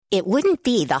It wouldn't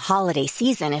be the holiday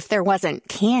season if there wasn't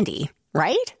candy,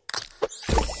 right?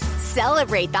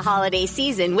 Celebrate the holiday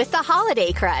season with the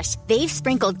Holiday Crush. They've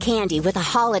sprinkled candy with a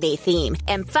holiday theme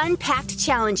and fun-packed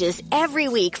challenges every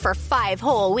week for 5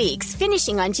 whole weeks,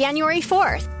 finishing on January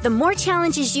 4th. The more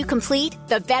challenges you complete,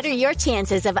 the better your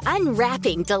chances of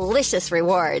unwrapping delicious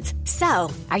rewards.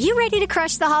 So, are you ready to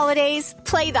crush the holidays?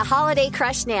 Play the Holiday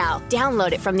Crush now.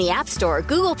 Download it from the App Store,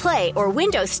 Google Play, or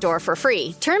Windows Store for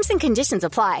free. Terms and conditions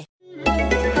apply.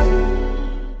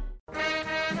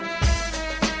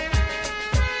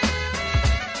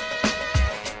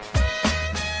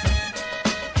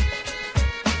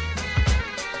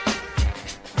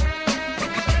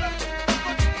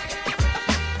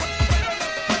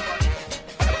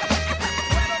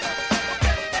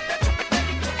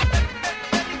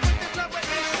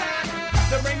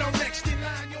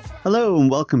 Hello and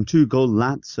welcome to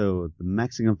Golazzo, the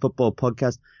Mexican football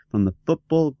podcast from the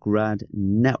Football Grad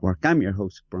Network. I'm your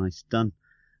host, Bryce Dunn,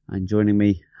 and joining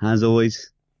me, as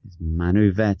always, is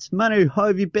Manu Vets. Manu, how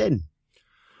have you been?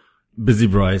 Busy,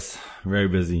 Bryce. Very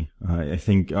busy. I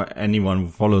think anyone who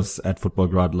follows at Football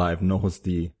Grad Live knows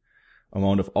the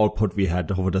amount of output we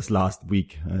had over this last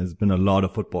week. There's been a lot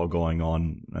of football going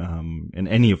on in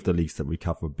any of the leagues that we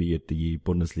cover, be it the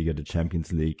Bundesliga, the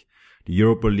Champions League, the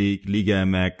Europa League, Liga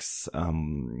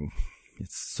MX.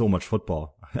 It's so much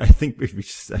football. I think I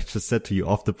just said to you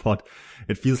off the pod,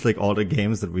 it feels like all the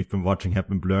games that we've been watching have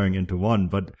been blurring into one,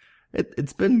 but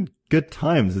it's been good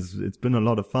times. It's been a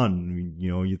lot of fun.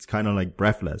 You know, it's kind of like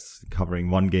breathless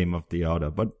covering one game after the other,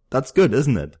 but that's good,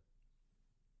 isn't it?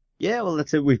 Yeah, well,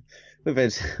 that's it. We've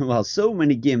had, well, so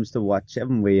many games to watch,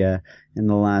 haven't we, in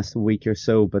the last week or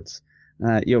so, but,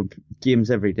 games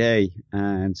every day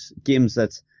and games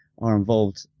that are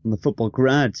involved on the Football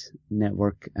Grad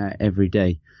Network every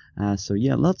day. So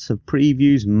yeah, lots of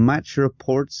previews, match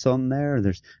reports on there.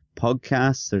 There's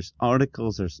podcasts, there's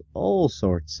articles, there's all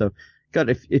sorts. So,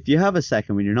 God, if you have a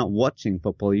second when you're not watching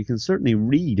football, you can certainly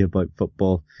read about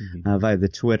football via the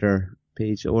Twitter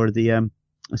page or the, I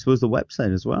suppose, the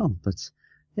website as well. But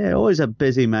yeah, always a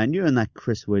busy man. You and that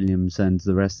Chris Williams and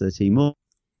the rest of the team.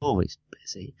 Always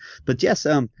busy. But yes,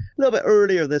 a little bit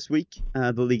earlier this week,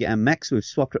 the Liga MX, we've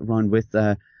swapped it around with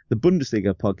the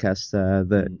Bundesliga podcast,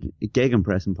 the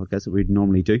Gegenpressing podcast that we'd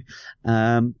normally do,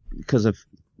 because of,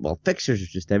 well, fixtures are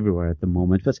just everywhere at the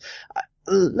moment. But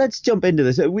let's jump into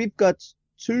this. We've got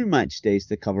 2 match days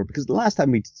to cover because the last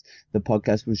time we did the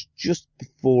podcast was just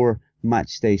before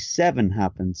match day 7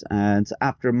 happens. And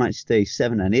after match day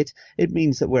 7 and 8, it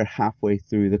means that we're halfway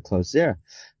through the Clausura.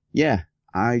 Yeah.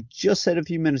 I just said a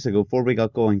few minutes ago before we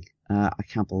got going, I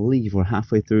can't believe we're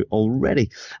halfway through already.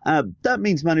 That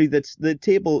means, Manu, that the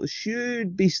table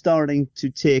should be starting to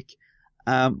take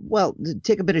a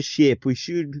bit of shape. We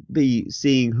should be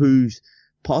seeing who's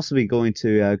possibly going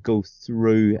to go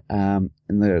through in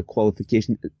the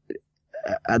qualification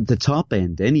at the top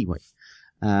end anyway.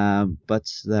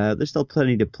 But there's still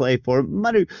plenty to play for.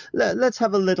 Manu, let's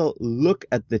have a little look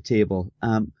at the table.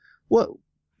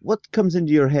 What comes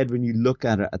into your head when you look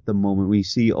at it at the moment? We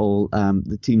see all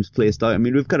the teams placed out. I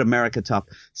mean, we've got America top,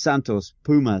 Santos,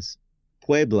 Pumas,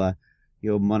 Puebla,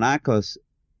 Monacos,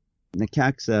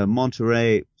 Necaxa,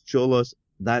 Monterrey, Cholos.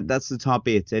 That's the top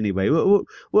 8 anyway.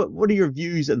 What are your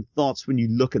views and thoughts when you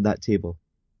look at that table?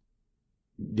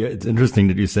 Yeah, it's interesting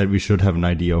that you said we should have an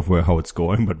idea of how it's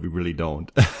going, but we really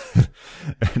don't.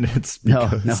 And it's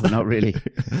because... No, not really.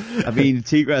 I mean,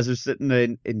 Tigres are sitting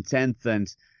in 10th and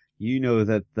you know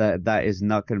that is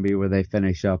not going to be where they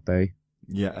finish up, eh?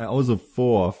 Yeah, also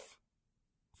fourth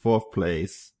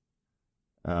place.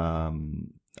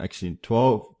 Actually,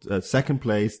 second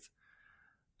place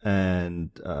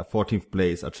and 14th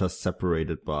place are just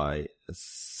separated by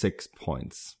 6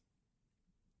 points.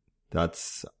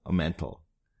 That's a mental.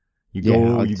 You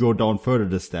go down further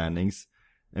the standings.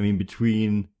 I mean,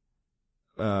 between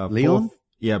Leon?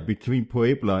 Between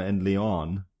Puebla and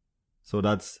Leon. So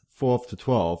that's 4th to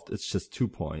 12th. It's just 2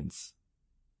 points.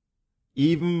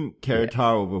 Even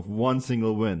Querétaro with one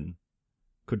single win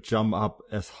could jump up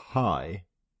as high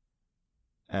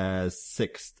as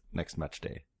 6th next match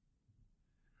day.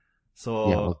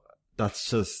 So that's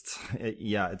just,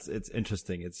 it's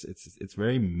interesting. It's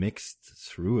very mixed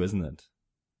through, isn't it?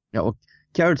 Yeah, well,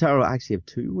 Querétaro actually have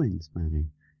 2 wins, man.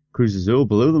 Cruz Azul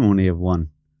below them only have 1.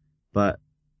 But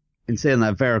in saying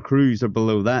that, Veracruz are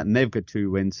below that and they've got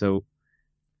 2 wins. So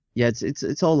yeah,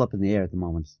 it's all up in the air at the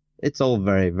moment. It's all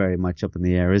very, very much up in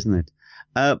the air, isn't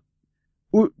it?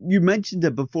 You mentioned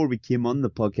it before we came on the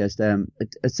podcast.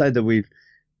 Aside that we'll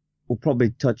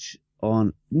probably touch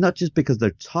on, not just because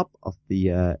they're top of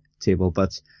the table,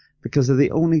 but because they're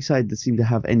the only side that seem to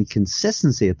have any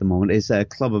consistency at the moment is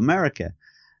Club America.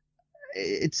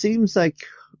 It seems like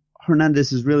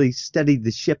Hernandez has really steadied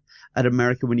the ship at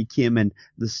America when he came in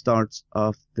the start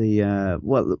of the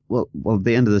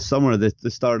the end of the summer,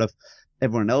 the start of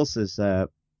everyone else's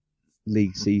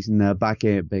league season back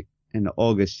in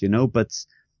August,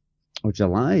 or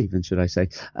July even, should I say.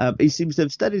 He seems to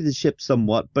have steadied the ship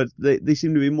somewhat, but they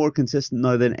seem to be more consistent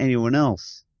now than anyone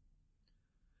else.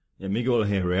 Yeah, Miguel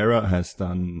Herrera has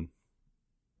done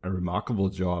a remarkable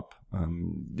job.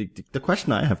 The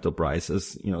question I have though, Bryce,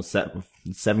 is,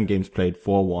 7 games played,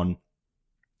 4-1,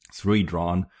 3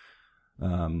 drawn.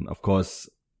 Of course,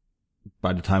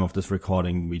 by the time of this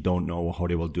recording, we don't know how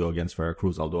they will do against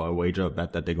Veracruz, although I wager a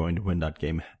bet that they're going to win that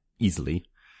game easily.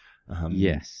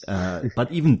 Yes.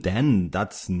 But even then,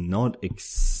 that's not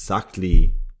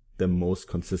exactly the most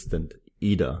consistent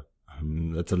either.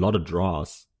 That's a lot of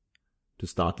draws to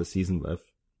start the season with.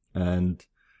 And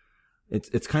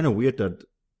it's kind of weird that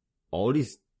all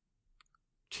these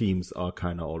teams are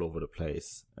kind of all over the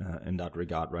place in that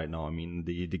regard right now. I mean,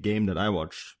 the game that I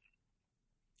watched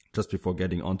just before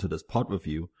getting onto this pod with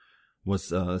you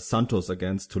was Santos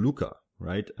against Toluca,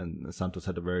 right? And Santos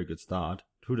had a very good start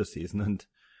to the season, and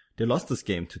they lost this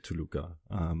game to Toluca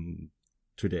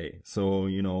today. So,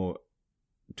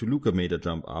 Toluca made a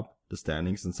jump up the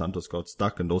standings and Santos got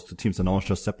stuck, and those two teams are now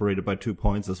just separated by 2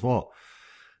 points as well.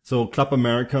 So Club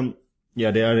America,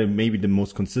 yeah, they are maybe the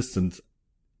most consistent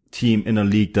team in a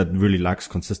league that really lacks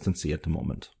consistency at the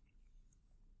moment.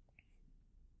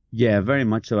 Yeah, very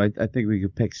much so. I think we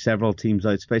could pick several teams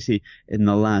out, especially in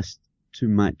the last 2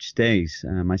 match days.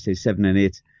 I say 7 and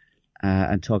 8,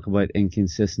 and talk about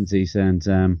inconsistencies.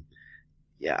 And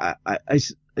I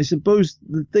suppose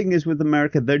the thing is with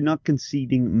America, they're not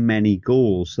conceding many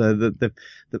goals. They're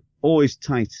always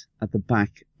tight at the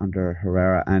back under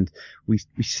Herrera, and we've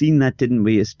seen that, didn't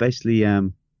we? Especially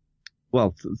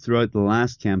throughout the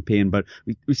last campaign, but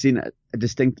we've seen a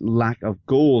distinct lack of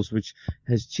goals, which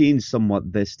has changed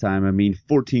somewhat this time. I mean,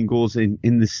 14 goals in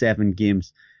the 7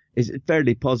 games is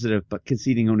fairly positive, but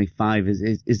conceding only 5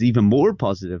 is even more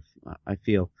positive, I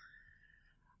feel.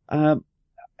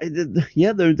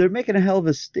 They're making a hell of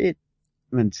a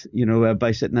statement,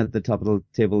 by sitting at the top of the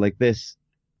table like this.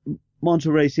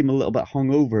 Monterrey seem a little bit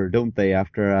hungover, don't they,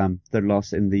 after their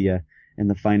loss in the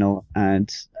final, and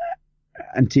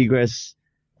Tigres,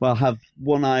 have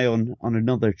one eye on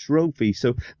another trophy,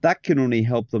 so that can only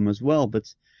help them as well.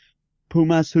 But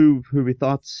Pumas, who we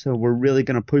thought were really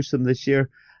going to push them this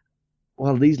year,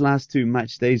 these last 2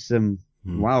 match days,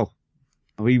 wow,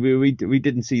 we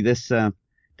didn't see this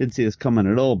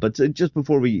coming at all. But just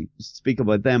before we speak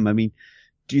about them, I mean,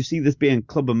 do you see this being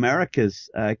Club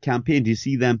America's campaign? Do you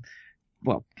see them,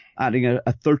 adding a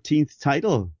 13th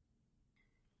title?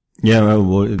 Yeah,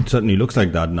 well, it certainly looks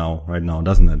like that right now,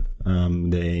 doesn't it?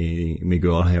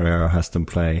 Miguel Herrera has them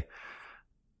play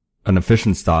an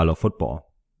efficient style of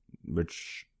football,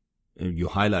 which you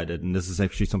highlighted, and this is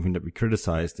actually something that we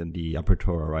criticized in the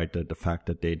Apertura, right? The fact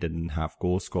that they didn't have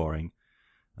goal scoring.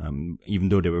 Even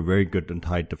though they were very good and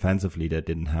tight defensively, they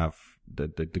didn't have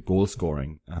the goal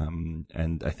scoring.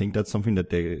 And I think that's something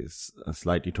that they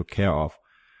slightly took care of.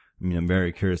 I mean, I'm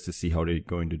very curious to see how they're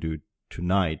going to do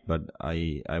tonight, but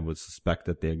I would suspect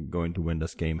that they're going to win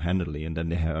this game handily, and then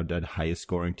they have that highest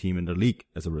scoring team in the league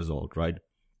as a result, right?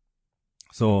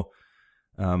 So,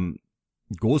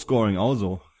 goal scoring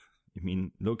also, I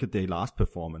mean, look at their last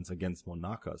performance against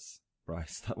Monarcas,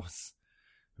 Bryce.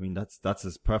 That's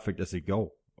as perfect as it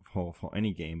go for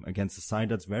any game against a side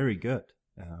that's very good.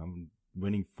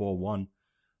 Winning 4-1,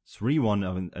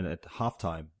 3-1 at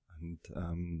halftime.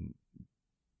 And,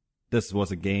 this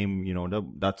was a game,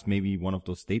 that's maybe one of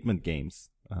those statement games,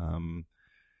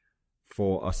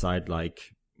 for a side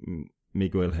like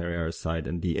Miguel Herrera's side.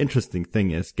 And the interesting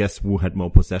thing is, guess who had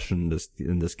more possession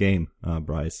in this game,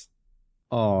 Bryce?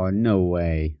 Oh, no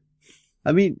way.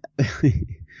 I mean,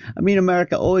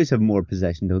 America always have more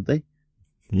possession, don't they?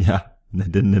 Yeah, they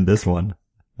didn't in this one.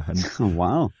 Oh,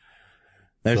 wow.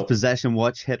 There's possession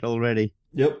watch hit already.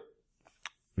 Yep.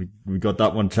 We got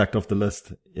that one checked off the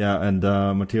list. Yeah, and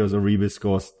Mateus Uribe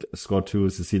scored 2,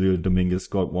 Cecilio Dominguez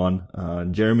scored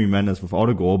 1. Jeremy Menez without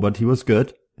a goal, but he was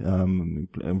good.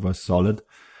 It was solid.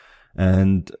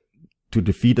 And to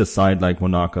defeat a side like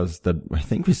Monarcas, that I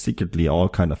think we're secretly all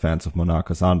kind of fans of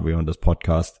Monarcas, aren't we, on this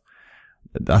podcast?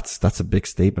 That's a big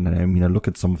statement. And I mean, I look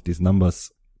at some of these numbers,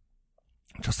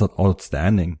 just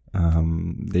outstanding.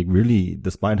 They really,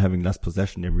 despite having less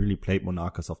possession, they really played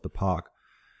Monarcas off the park.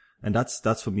 And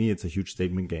that's for me, it's a huge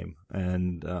statement game,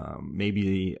 and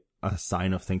maybe a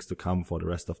sign of things to come for the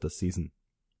rest of the season.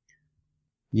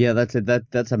 Yeah,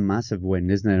 that's a massive win,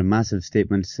 isn't it? A massive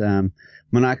statement.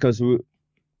 Monaco's,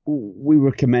 we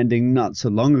were commending not so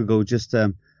long ago just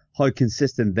how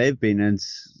consistent they've been, and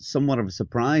somewhat of a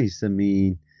surprise. I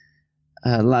mean,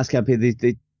 last campaign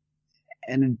they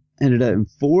ended out in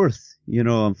fourth. You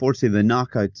know, unfortunately the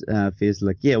knockout phase,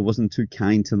 it wasn't too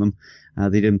kind to them.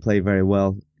 They didn't play very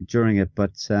well during it,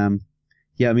 but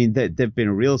yeah, I mean they've been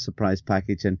a real surprise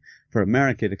package, and for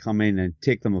America to come in and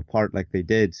take them apart like they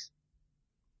did,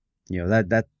 you know,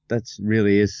 that's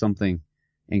really is something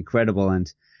incredible.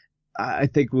 And I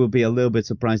think we'll be a little bit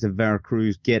surprised if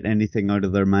Veracruz get anything out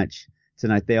of their match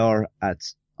tonight. They are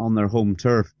on their home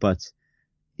turf, but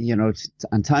you know,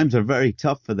 and times are very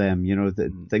tough for them. You know,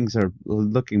 things are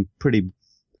looking pretty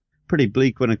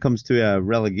bleak when it comes to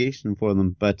relegation for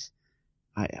them. But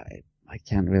I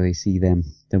can't really see them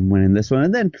winning this one.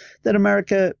 And then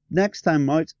America next time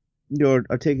out,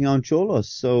 are taking on Xolos.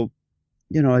 So,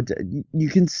 you know, you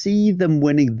can see them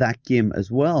winning that game as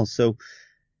well. So,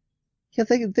 yeah, I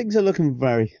think things are looking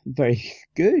very, very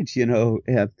good. You know,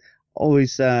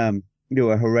 always, you know,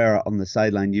 a Herrera on the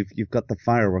sideline. You've got the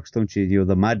fireworks, don't you? You know,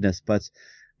 the madness. But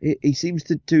he seems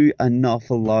to do an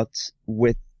awful lot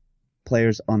with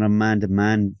players on a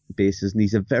man-to-man basis, and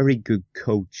he's a very good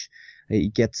coach. He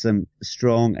gets them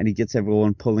strong, and he gets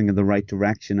everyone pulling in the right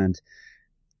direction. And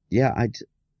yeah,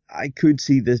 I could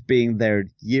see this being their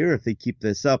year if they keep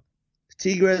this up.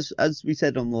 Tigres, as we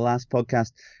said on the last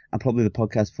podcast, and probably the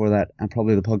podcast before that, and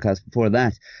probably the podcast before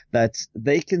that, that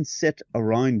they can sit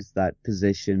around that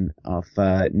position of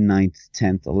 9th,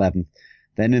 10th, 11th.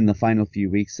 Then in the final few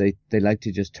weeks, they like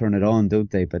to just turn it on,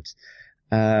 don't they? But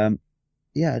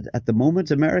yeah, at the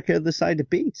moment, America are the side to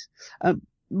beat.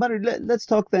 Manu, let's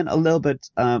talk then a little bit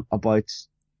about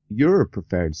your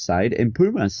preferred side in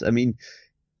Pumas. I mean,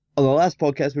 on the last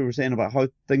podcast, we were saying about how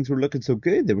things were looking so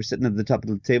good. They were sitting at the top of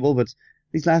the table, but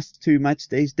these last two match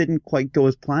days didn't quite go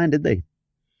as planned, did they?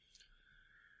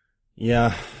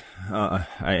 Yeah,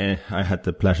 I had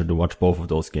the pleasure to watch both of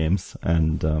those games,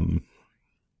 and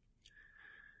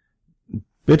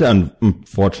bit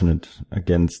unfortunate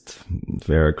against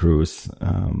Veracruz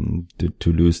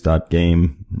to lose that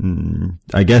game.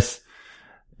 I guess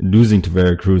losing to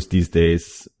Veracruz these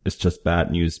days is just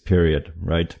bad news, period,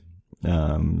 right?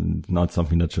 Not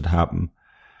something that should happen.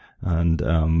 And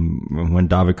when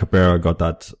David Cabrera got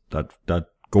that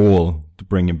goal to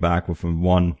bring him back within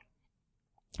one,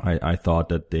 I thought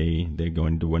that they're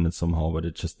going to win it somehow, but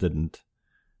it just didn't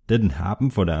happen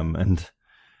for them. And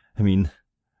I mean,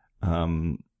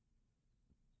 Pumas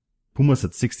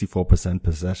had 64%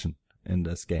 possession in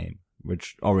this game,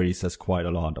 which already says quite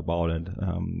a lot about it.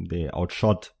 They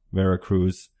outshot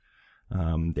Veracruz.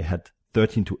 They had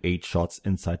 13-8 shots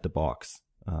inside the box.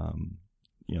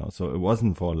 You know, so it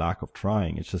wasn't for lack of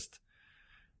trying. It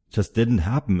just didn't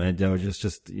happen. And there was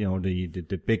just, you know, the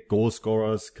big goal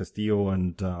scorers, Castillo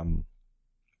and,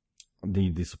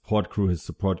 the support crew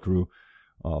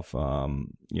of,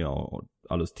 you know,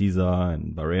 Alustiza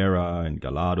and Barrera and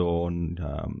Gallardo, and,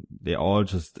 they all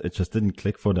it just didn't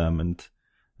click for them. And,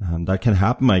 that can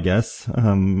happen, I guess.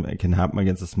 It can happen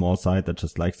against a small side that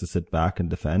just likes to sit back and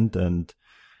defend. And,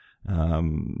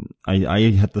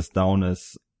 I had this down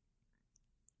as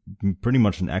pretty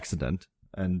much an accident.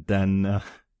 And then,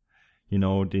 you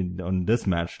know, on this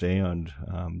match day, and,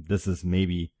 this is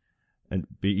maybe an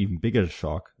even bigger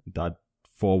shock, that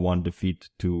 4-1 defeat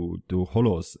to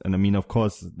Xolos. And I mean, of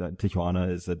course,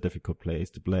 Tijuana is a difficult place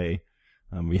to play.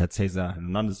 We had Cesar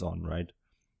Hernandez on, right,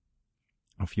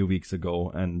 a few weeks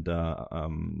ago, and,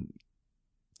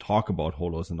 talk about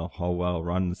Xolos and how well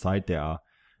run the side they are.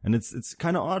 And it's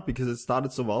kind of odd because it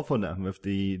started so well for them with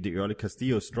the early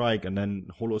Castillo strike, and then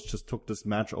Xolos just took this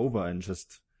match over and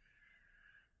just,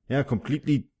 yeah,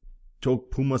 completely took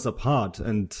Pumas apart.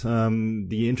 And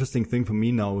the interesting thing for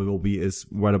me now is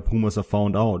whether Pumas are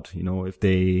found out. You know, if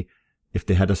they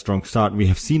had a strong start. We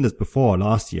have seen this before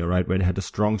last year, right, where they had a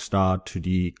strong start to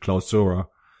the Clausura,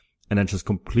 and then just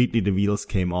completely the wheels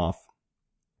came off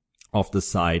the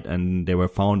side, and they were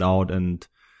found out and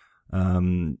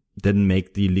didn't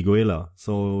make the Liguilla.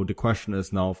 So the question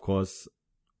is now, of course,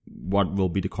 what will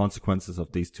be the consequences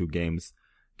of these two games?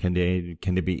 Can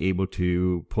they be able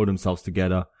to pull themselves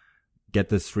together, get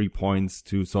the 3 points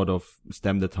to sort of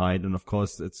stem the tide? And of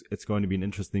course, it's going to be an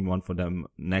interesting one for them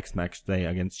next match day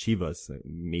against Chivas.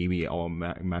 Maybe our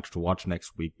match to watch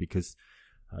next week, because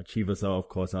Chivas are, of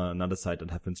course, another side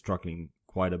that have been struggling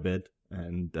quite a bit,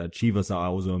 and Chivas are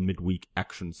also in midweek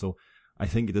action. So I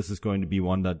think this is going to be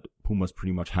one that Pumas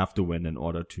pretty much have to win in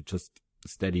order to just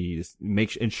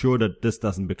ensure that this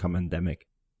doesn't become endemic.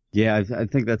 Yeah, I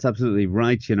think that's absolutely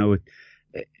right. You know,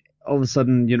 all of a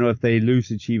sudden, if they lose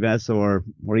to Chivas or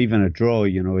even a draw,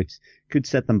 it could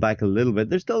set them back a little bit.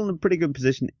 They're still in a pretty good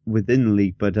position within the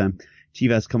league, but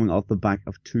Chivas coming off the back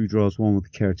of 2 draws, one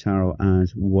with Querétaro and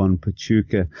one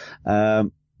Pachuca.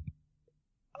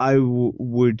 I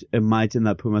would imagine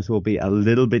that Pumas will be a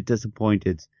little bit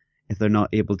disappointed if they're not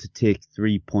able to take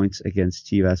 3 points against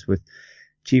Chivas, with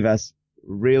Chivas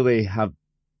really have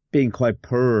been quite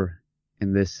poor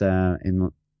in this,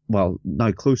 now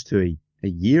close to a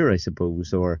year, I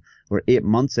suppose, or 8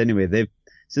 months anyway.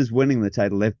 Since winning the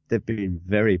title, they've been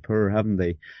very poor, haven't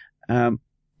they?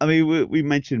 We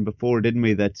mentioned before, didn't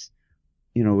we, that,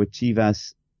 with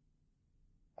Chivas,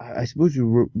 I suppose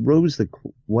we rose the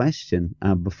question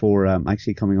before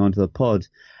actually coming onto the pod.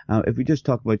 If we just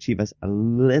talk about Chivas a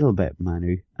little bit,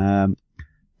 Manu,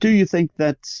 do you think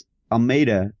that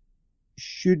Almeida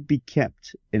should be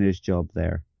kept in his job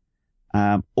there,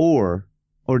 or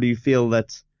do you feel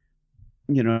that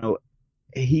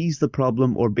he's the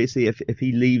problem, or basically if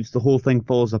he leaves, the whole thing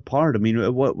falls apart? I mean,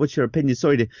 what's your opinion?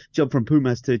 Sorry to jump from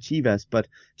Pumas to Chivas, but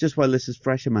just while this is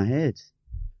fresh in my head.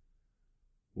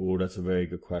 Oh, that's a very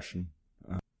good question.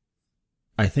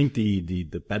 I think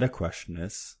the better question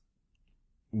is,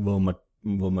 will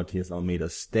Matias Almeida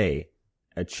stay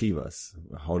at Chivas?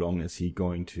 How long is he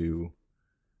going to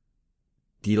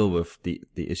deal with the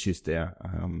issues there?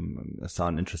 I saw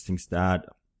an interesting stat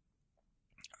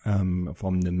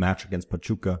from the match against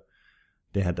Pachuca.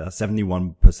 They had a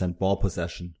 71% ball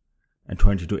possession and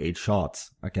 22-8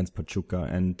 shots against Pachuca,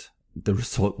 and the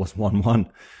result was 1-1.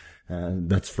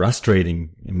 That's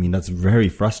frustrating. I mean, that's very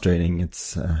frustrating.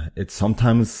 It's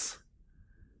sometimes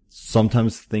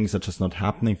things are just not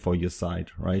happening for your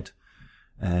side, right?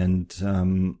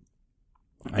 And,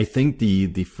 I think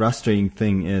the frustrating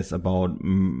thing is about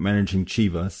managing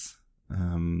Chivas,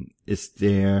 is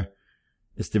the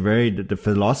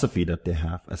philosophy that they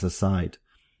have as a side.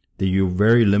 That you're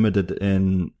very limited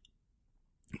in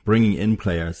bringing in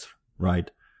players, right?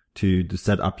 To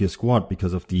set up your squad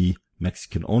because of the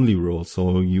Mexican only rule.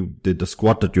 So the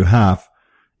squad that you have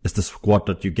is the squad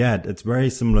that you get. It's very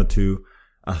similar to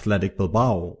Athletic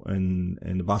Bilbao in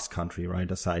the Basque country, right?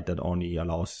 A side that only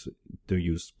allows to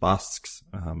use Basques,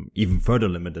 even further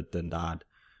limited than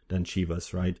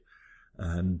Chivas, right?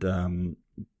 And,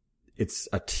 it's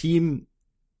a team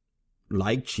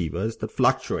like Chivas that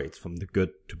fluctuates from the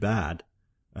good to bad,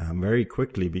 very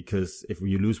quickly, because if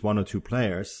you lose 1 or 2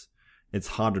 players, it's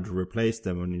harder to replace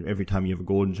them. And every time you have a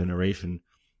golden generation,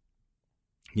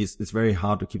 it's very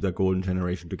hard to keep that golden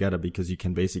generation together, because you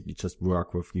can basically just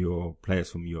work with your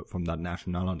players from that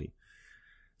nationality.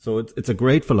 So it's a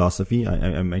great philosophy.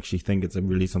 I actually think it's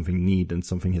really something neat and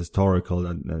something historical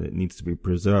that it needs to be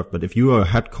preserved. But if you are a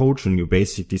head coach and you're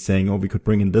basically saying, oh, we could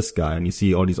bring in this guy, and you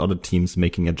see all these other teams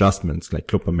making adjustments, like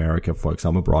Club America, for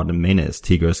example, brought in Menes,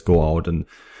 Tigres go out and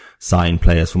sign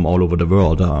players from all over the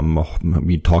world.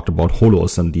 We talked about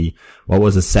Holos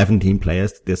and 17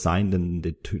 players that they signed in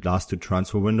the last 2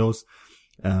 transfer windows.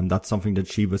 That's something that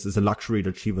Chivas is a luxury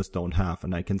that Chivas don't have.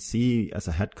 And I can see as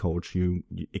a head coach,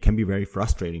 it can be very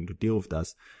frustrating to deal with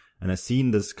this. And I've seen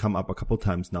this come up a couple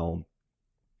times now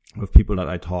with people that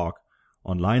I talk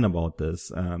online about this,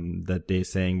 that they're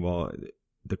saying, well,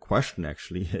 the question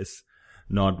actually is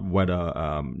not whether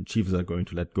Chivas are going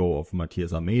to let go of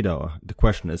Matias Almeida. The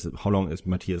question is, how long is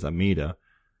Matias Almeida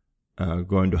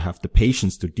going to have the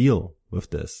patience to deal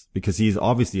with this? Because he's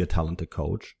obviously a talented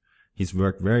coach. He's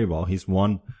worked very well. He's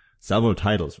won several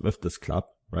titles with this club,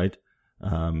 right?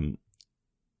 And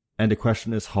the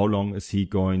question is, how long is he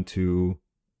going to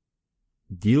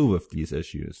deal with these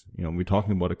issues? We're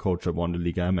talking about a coach that won the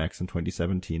Liga MX in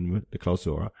 2017 with the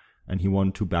Clausura. And he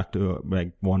won 2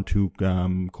 Copa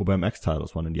MX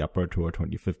titles, one in the Apertura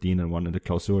 2015 and one in the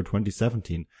Clausura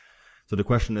 2017. So the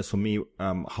question is for me,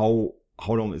 how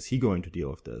long is he going to deal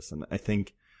with this? And I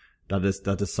think that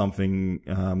is something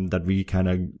that we kind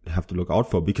of have to look out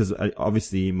for, because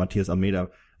obviously Matias Almeida,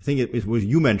 I think it was,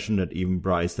 you mentioned it even,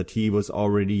 Bryce, that he was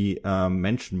already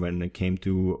mentioned when it came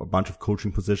to a bunch of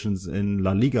coaching positions in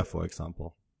La Liga, for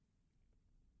example.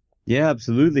 Yeah,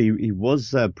 absolutely. He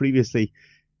was previously.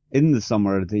 In the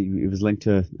summer, he was linked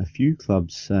to a few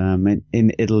clubs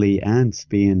in Italy and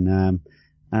Spain,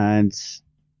 and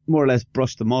more or less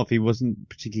brushed them off. He wasn't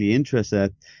particularly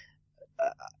interested.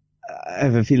 I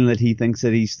have a feeling that he thinks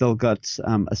that he's still got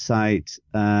a side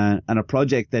and a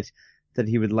project that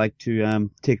he would like to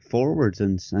take forward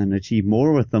and achieve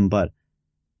more with them. But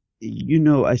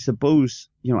I suppose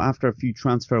after a few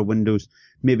transfer windows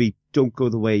maybe don't go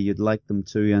the way you'd like them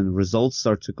to, and the results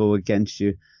start to go against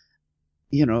you.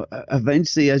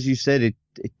 Eventually, as you said, it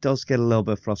does get a little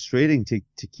bit frustrating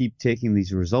to keep taking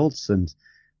these results. And,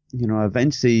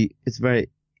 eventually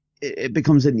it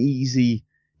becomes an easy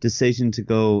decision to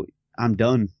go, I'm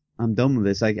done with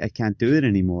this. I can't do it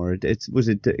anymore. It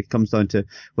comes down to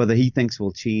whether he thinks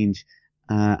we'll change,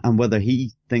 and whether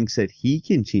he thinks that he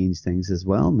can change things as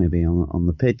well, maybe on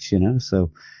the pitch,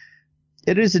 so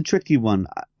it is a tricky one.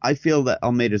 I feel that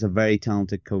Almeida's a very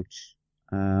talented coach.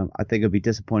 I think I'd be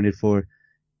disappointed for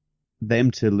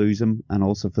them to lose him and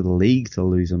also for the league to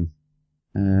lose him.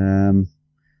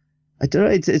 I don't know.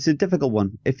 It's a difficult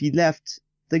one. If he left,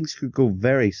 things could go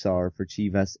very sour for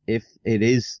Chivas if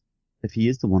he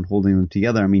is the one holding them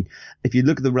together. I mean, if you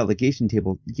look at the relegation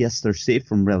table, yes, they're safe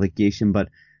from relegation, but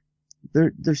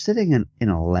they're sitting in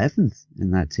 11th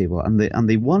in that table, and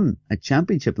they won a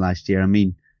championship last year. I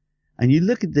mean, and you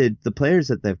look at the players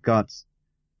that they've got,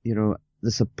 the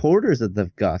supporters that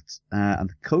they've got, and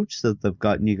the coach that they've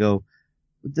got, and you go,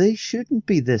 they shouldn't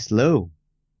be this low.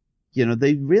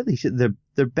 They really should.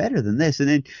 They're better than this.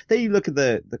 And then you look at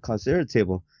the Clausura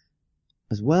table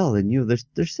as well, and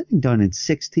they're sitting down in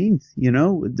 16th.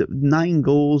 9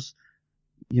 goals,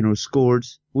 scored,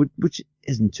 which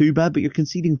isn't too bad, but you're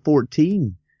conceding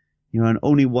 14, and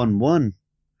only 1-1.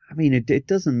 I mean, it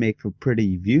doesn't make for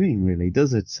pretty viewing, really,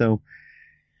 does it? So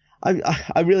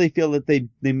I really feel that they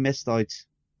missed out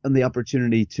on the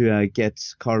opportunity to get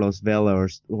Carlos Vela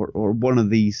or one of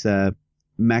these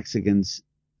Mexicans.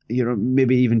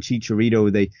 Maybe even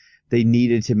Chicharito. They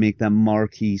needed to make that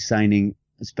marquee signing,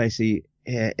 especially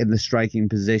in the striking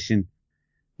position,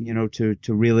 to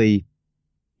really,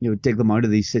 dig them out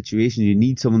of these situations. You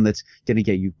need someone that's going to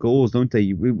get you goals, don't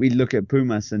they? We look at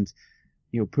Pumas, and,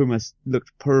 Pumas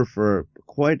looked poor for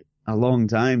quite a long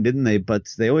time, didn't they? But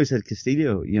they always had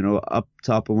Castillo, up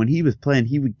top. And when he was playing,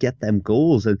 he would get them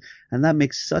goals. And that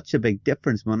makes such a big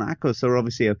difference. Monacos are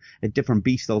obviously a different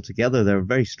beast altogether. They're a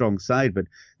very strong side, but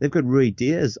they've got Rui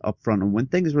Diaz up front. And when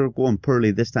things were going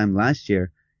poorly this time last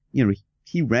year,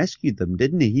 he rescued them,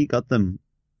 didn't he? He got them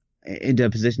into a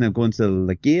position of going to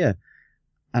Liga.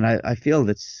 And I feel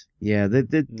that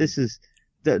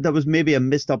was maybe a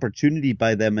missed opportunity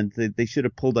by them, and they should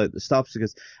have pulled out the stops,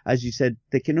 because, as you said,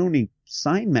 they can only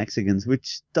sign Mexicans,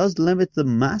 which does limit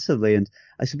them massively. And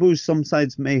I suppose some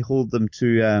sides may hold them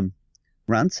to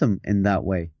ransom in that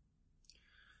way.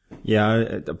 Yeah,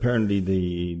 apparently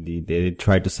they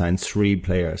tried to sign 3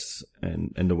 players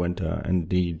in the winter, and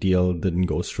the deal didn't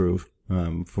go through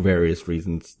for various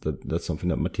reasons. That's something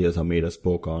that Matias Almeida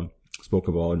spoke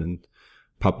about and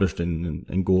published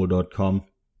in Go.com.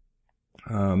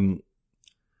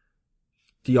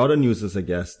 The other news is, I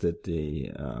guess, that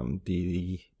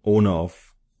the owner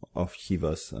of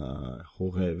Chivas,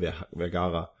 Jorge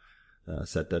Vergara,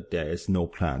 said that there is no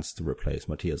plans to replace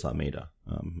Matias Almeida.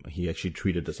 He actually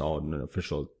tweeted this out on an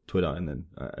official Twitter, and then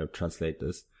I'll translate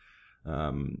this.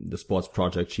 The sports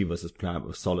project Chivas is planned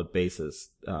with solid basis.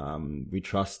 We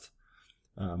trust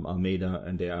Almeida,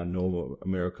 and there are no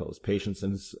miracles. Patience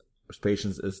is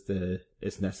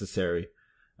necessary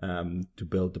to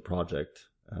build the project.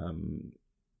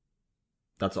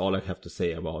 That's all I have to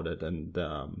say about it. And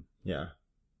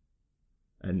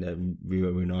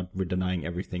we're denying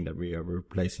everything that we are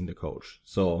replacing the coach.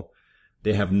 So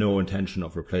they have no intention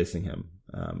of replacing him,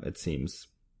 it seems,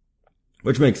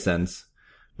 which makes sense.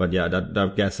 But yeah,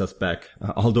 that gets us back.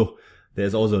 Although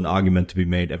there's also an argument to be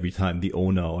made every time the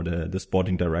owner or the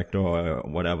sporting director or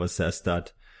whatever says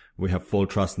that we have full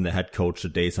trust in the head coach, the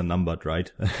days are numbered,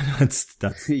 right? that's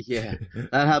Yeah,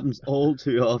 that happens all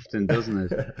too often,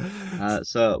 doesn't it?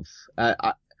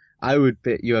 I would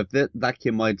be, if that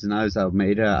came out and I was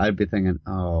Almeida, I'd be thinking,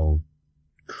 oh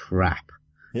crap.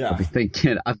 Yeah. I'd be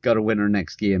thinking, I've got to win our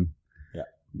next game.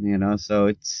 Yeah. So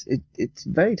it's a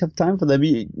very tough time for them.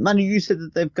 Manu, you said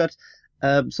that they've got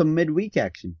some midweek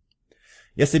action.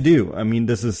 Yes, they do. I mean,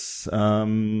 this is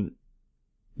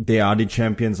they are the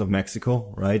champions of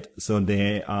Mexico, right? So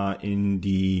they are in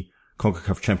the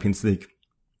CONCACAF Champions League.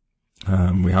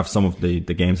 We have some of the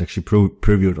games actually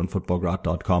previewed on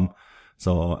footballgrad.com.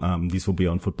 So these will be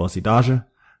on Football Cidade,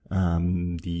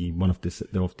 one of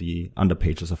the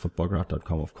underpages of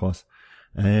footballgrad.com, of course.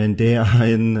 And they are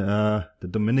in the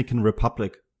Dominican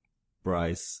Republic,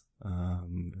 Bryce,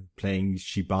 playing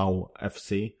Chibao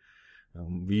FC.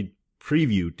 We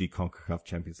previewed the CONCACAF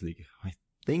Champions League, I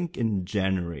think in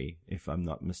January, if I'm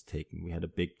not mistaken. We had a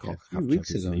big CONCACAF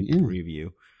Champions League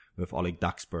preview with Oleg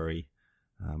Duxbury.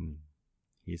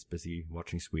 He's busy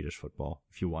watching Swedish football,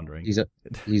 if you're wondering.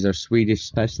 He's our Swedish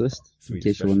specialist, in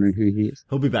case you're wondering who he is.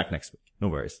 He'll be back next week. No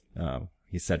worries.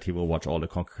 He said he will watch all the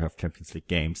CONCACAF Champions League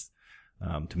games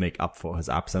to make up for his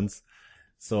absence.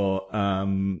 So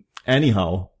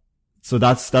anyhow, So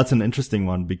that's an interesting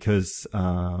one because,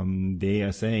 they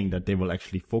are saying that they will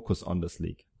actually focus on this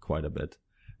league quite a bit,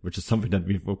 which is something that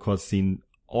we've of course seen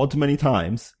all too many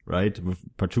times, right? With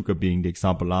Pachuca being the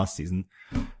example last season.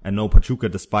 And no, Pachuca,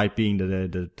 despite being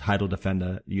the title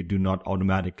defender, you do not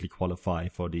automatically qualify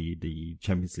for the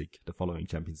Champions League, the following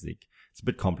Champions League. It's a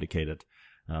bit complicated.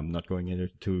 I'm not going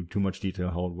into too much detail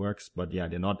how it works, but yeah,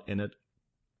 they're not in it.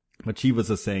 But Chivas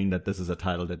are saying that this is a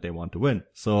title that they want to win.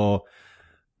 So,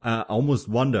 I almost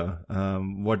wonder,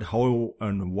 how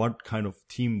and what kind of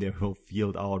team they will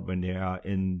field out when they are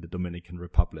in the Dominican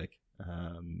Republic.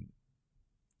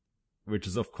 Which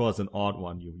is of course an odd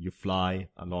one. You fly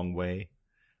a long way.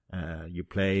 You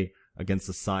play against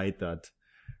a side that,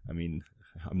 I mean,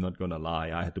 I'm not gonna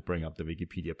lie, I had to bring up the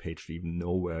Wikipedia page to even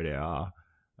know where they are.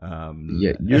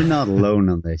 Yeah, you're not alone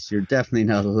on this. You're definitely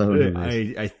not alone on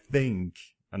this. I think,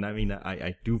 and I mean,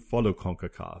 I do follow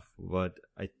CONCACAF, but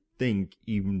I think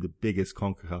even the biggest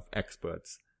CONCACAF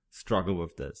experts struggle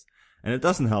with this. And it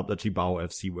doesn't help that Chibao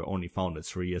FC were only founded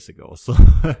 3 years ago. So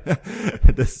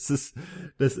this is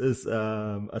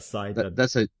a site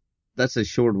that's a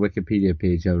short Wikipedia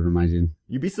page, I would imagine.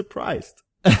 You'd be surprised.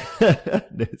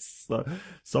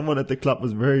 Someone at the club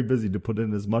was very busy to put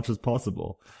in as much as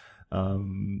possible.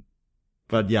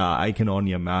 But yeah, I can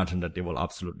only imagine that they will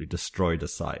absolutely destroy the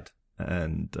site.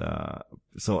 And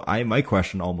so my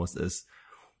question almost is,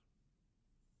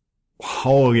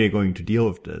 how are you going to deal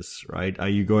with this, right? Are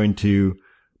you going to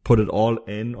put it all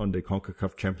in on the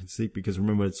CONCACAF Champions League? Because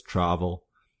remember, it's travel.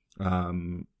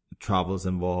 Travel's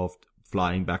involved,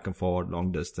 flying back and forward,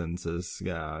 long distances,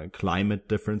 climate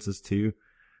differences too.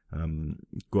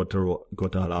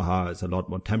 Guadalajara is a lot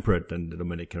more temperate than the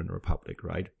Dominican Republic,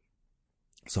 right?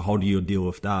 So how do you deal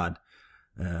with that?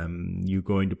 You're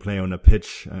going to play on a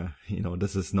pitch,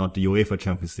 this is not the UEFA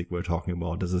Champions League we're talking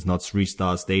about. This is not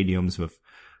 3-star stadiums with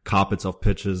carpets of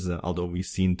pitches, although we've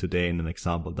seen today in an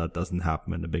example that doesn't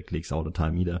happen in the big leagues all the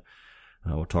time either.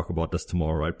 We'll talk about this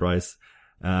tomorrow, right, Bryce?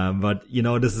 But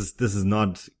this is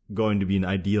not going to be an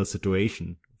ideal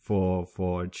situation for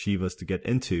Chivas to get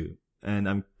into. And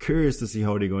I'm curious to see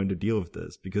how they're going to deal with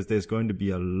this, because there's going to be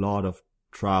a lot of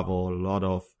travel, a lot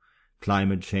of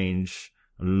climate change,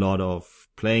 a lot of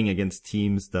playing against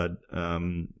teams that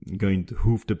going to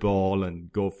hoof the ball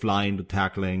and go fly into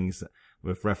tacklings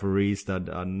with referees that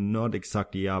are not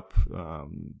exactly up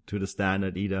to the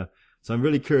standard either. So I'm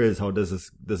really curious how this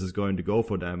is going to go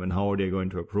for them, and how are they going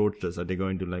to approach this. Are they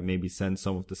going to maybe send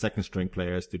some of the second string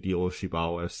players to deal with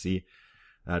Chibao FC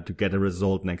to get a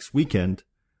result next weekend,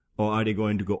 or are they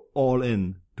going to go all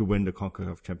in to win the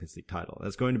CONCACAF Champions League title?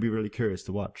 That's going to be really curious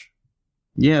to watch.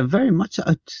 Yeah, very much.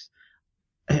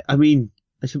 I mean,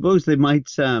 I suppose they might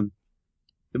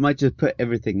just put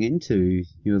everything into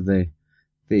the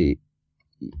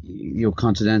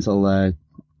continental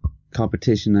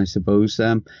competition, I suppose,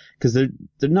 because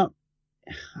they're not.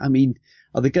 I mean,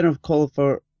 are they going to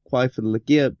qualify for the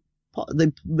Liga?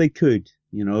 They could.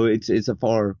 It's a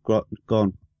far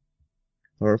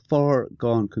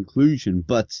gone conclusion,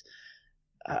 but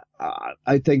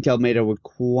I think Almeida would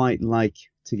quite like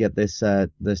to get this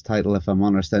title, if I'm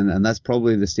honest, and that's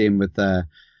probably the same with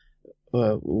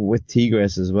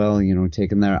Tigres as well.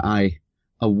 Taking their eye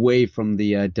away from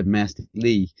the domestic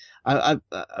league. I'm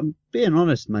being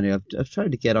honest, Manny. I've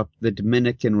tried to get up the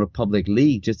Dominican Republic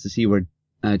League just to see where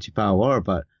Chibao are,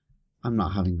 but I'm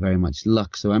not having very much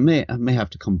luck. So I may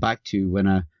have to come back to you when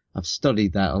I've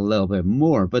studied that a little bit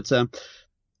more. But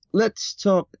let's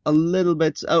talk a little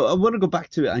bit. I want to go back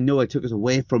to it. I know I took us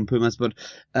away from Pumas, but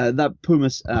that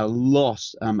Pumas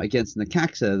loss against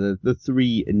Necaxa, the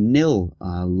 3-0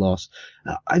 loss,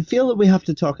 I feel that we have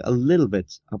to talk a little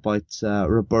bit about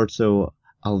Roberto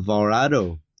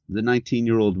Alvarado, the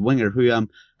 19-year-old winger who had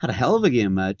a hell of a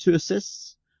game, 2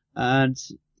 assists, and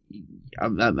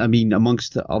I mean,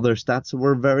 amongst other stats,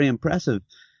 were very impressive.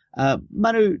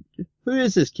 Manu, who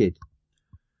is this kid?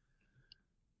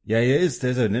 Yeah, it is.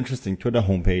 There's an interesting Twitter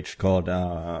homepage called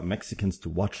Mexicans to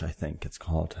Watch, I think it's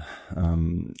called.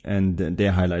 And they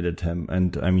highlighted him.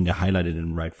 And I mean, they highlighted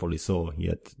him rightfully so. He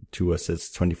had 2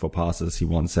 assists, 24 passes. He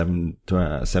won 7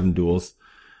 duels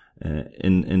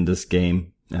in this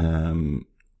game. Yeah,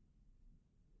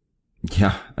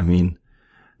 I mean,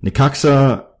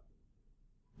 Necaxa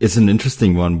is an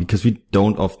interesting one because we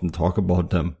don't often talk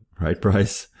about them, right,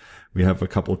 Bryce? We have a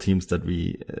couple teams that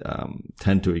we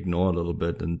tend to ignore a little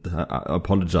bit, and I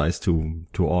apologize to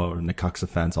all Necaxa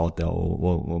fans out there.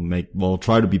 We'll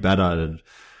try to be better at it.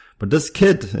 But this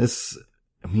kid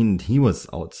he was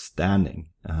outstanding.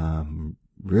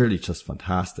 Really just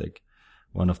fantastic.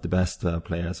 One of the best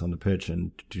players on the pitch,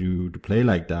 and to play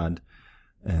like that,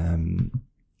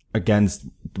 against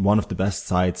one of the best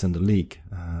sides in the league.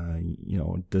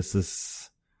 This is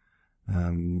the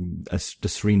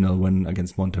 3-0 win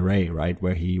against Monterrey, right,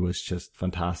 where he was just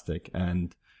fantastic.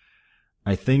 And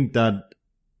I think that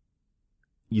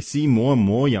you see more and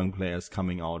more young players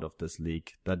coming out of this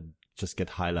league that just get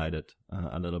highlighted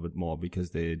a little bit more,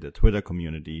 because the Twitter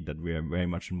community that we are very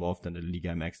much involved in, the Liga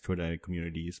MX Twitter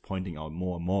community, is pointing out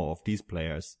more and more of these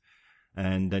players.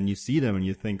 And then you see them and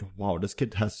you think, wow, this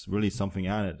kid has really something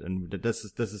at it. And this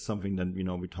is something that,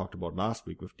 we talked about last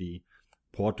week with the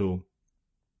Porto,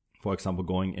 for example,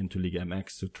 going into Liga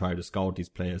MX to try to scout these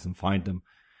players and find them.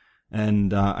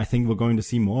 And I think we're going to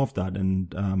see more of that.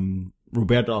 And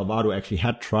Roberto Alvaro actually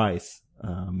had tries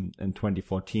in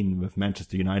 2014 with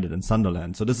Manchester United and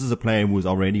Sunderland. So this is a player who is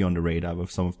already on the radar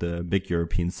with some of the big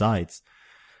European sides.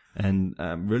 And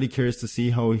I'm really curious to see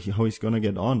how he's going to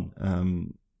get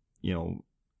on,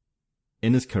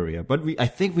 in his career. But I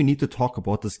think we need to talk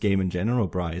about this game in general,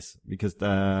 Bryce, because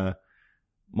the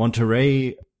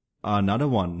Monterrey are another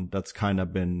one that's kind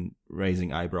of been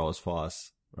raising eyebrows for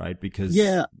us, right? Because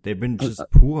they've been just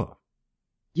poor.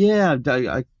 Yeah,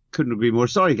 I couldn't agree more.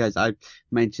 Sorry, guys. I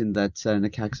mentioned that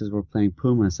Necaxas were playing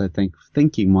Pumas, I think,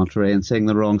 thinking Monterrey and saying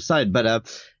the wrong side. But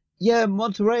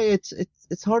Monterrey,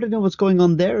 it's hard to know what's going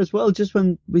on there as well. Just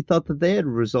when we thought that they had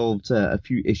resolved a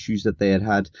few issues that they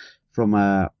had from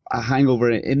a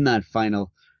hangover in that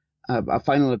final, a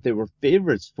final that they were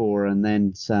favourites for, and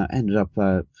then ended up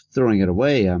throwing it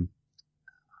away.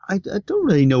 I don't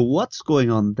really know what's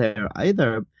going on there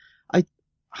either.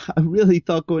 I really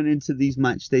thought going into these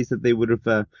match days that they would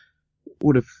have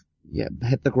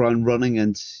hit the ground running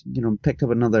and picked up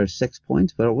another 6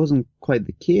 points, but it wasn't quite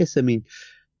the case. I mean,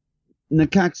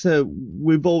 Necaxa,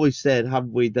 we've always said,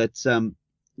 haven't we, that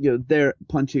they're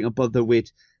punching above their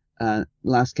weight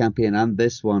last campaign and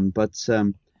this one, but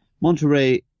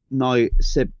Monterrey now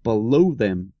sit below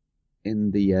them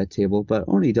in the table, but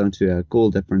only down to a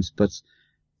goal difference. But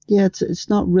yeah, it's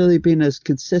not really been as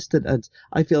consistent as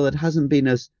I feel. They haven't been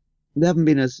as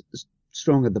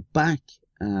strong at the back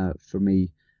for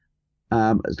me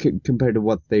compared to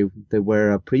what they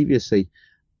were previously.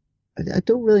 I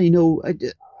don't really know.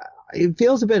 It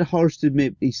feels a bit harsh to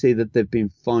maybe say that they've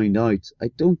been found out. I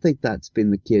don't think that's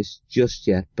been the case just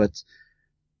yet, but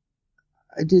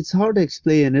it's hard to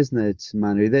explain, isn't it,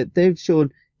 Manu? That they've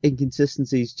shown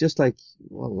inconsistencies just like,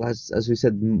 well, as we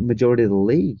said, the majority of the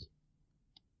league.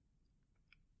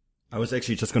 I was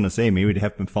actually just going to say maybe they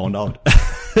have been found out.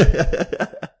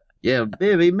 Yeah,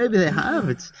 maybe they have.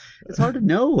 It's hard to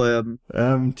know.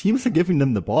 Teams are giving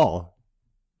them the ball.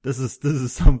 This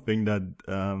is something that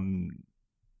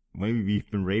maybe we've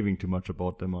been raving too much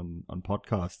about them on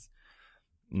podcasts.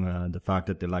 The fact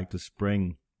that they like to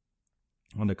spring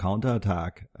on the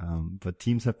counterattack. But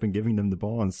teams have been giving them the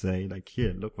ball and say, like,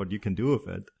 here, look what you can do with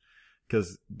it.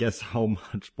 Because guess how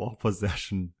much ball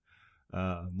possession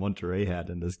Monterrey had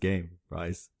in this game,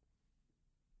 Bryce?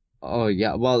 Oh,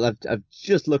 yeah. Well, I've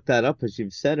just looked that up as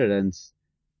you've said it, and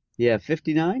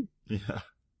 59? Yeah.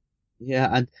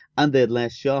 Yeah, and they had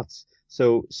less shots.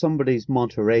 So somebody's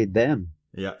Monterrey'd them.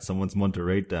 Yeah, someone's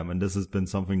Monterrey'd them, and this has been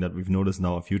something that we've noticed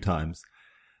now a few times.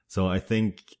 So I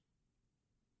think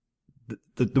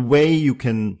the way you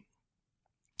can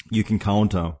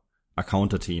counter a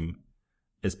counter team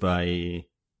is by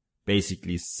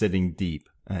basically sitting deep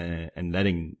and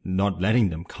not letting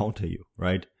them counter you,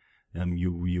 right?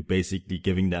 You basically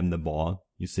giving them the ball.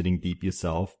 You're sitting deep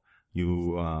yourself.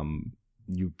 You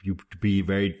be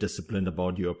very disciplined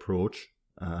about your approach,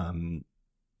 and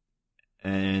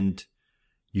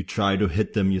you try to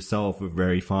hit them yourself with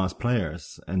very fast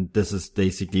players. And this is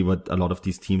basically what a lot of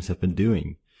these teams have been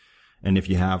doing. And if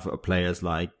you have players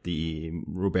like the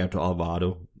Roberto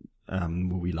Alvaro,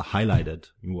 who we highlighted,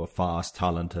 who are fast,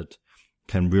 talented,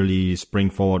 can really spring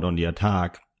forward on the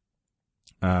attack,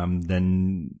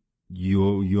 then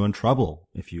you're in trouble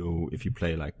if you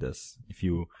play like this. If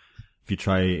your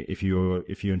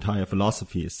entire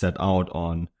philosophy is set out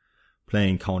on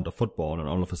playing counter football, and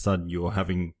all of a sudden you're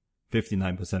having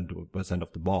 59%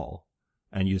 of the ball,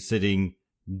 and you're sitting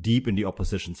deep in the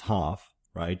opposition's half,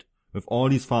 right? With all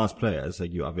these fast players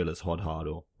like you Aviles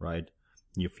Hurtado, right?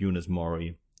 You Funes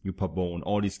Mori, you Pabon,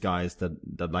 all these guys that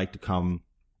like to come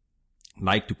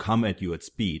at you at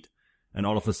speed, and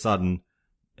all of a sudden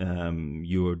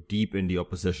you're deep in the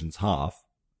opposition's half,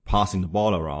 passing the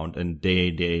ball around, and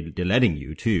they're letting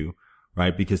you too,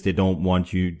 right? Because they don't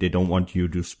want you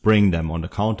to spring them on the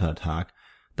counter attack.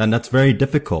 Then that's very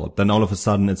difficult. Then all of a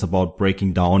sudden it's about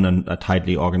breaking down a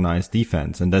tightly organized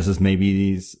defense. And this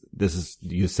is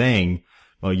you're saying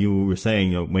well, you were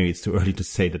saying, maybe it's too early to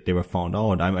say that they were found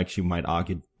out. I actually might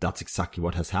argue that's exactly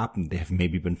what has happened. They have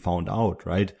maybe been found out,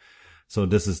 right? So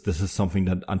this is something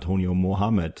that Antonio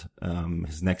Mohamed,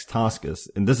 his next task is.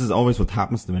 And this is always what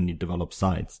happens when you develop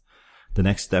sides. The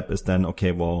next step is then,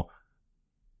 okay, well,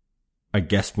 I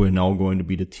guess we're now going to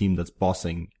be the team that's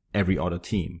bossing every other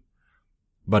team.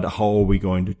 But how are we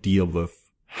going to deal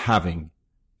with having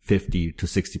 50 to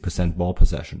 60% ball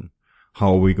possession?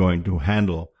 How are we going to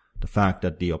handle the fact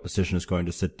that the opposition is going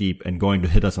to sit deep and going to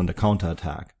hit us on the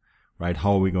counterattack, right?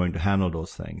 How are we going to handle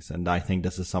those things? And I think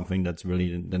this is something that's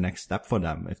really the next step for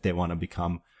them if they want to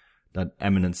become that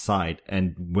eminent side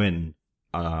and win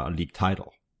a league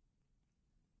title.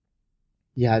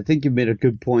 Yeah, I think you made a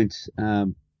good point.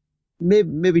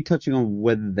 Maybe touching on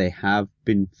whether they have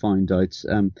been found out.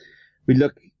 We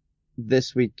look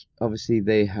this week, obviously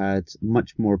they had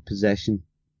much more possession,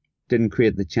 didn't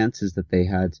create the chances that they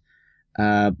had.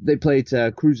 They played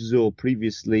Cruz Azul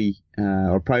previously,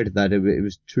 or prior to that, it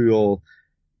was 2-2.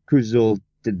 Cruz Azul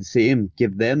did the same,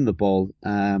 give them the ball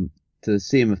to the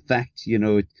same effect.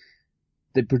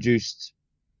 They produced.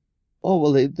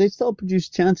 They still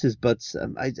produced chances, but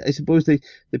I suppose they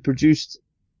produced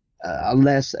a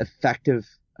less effective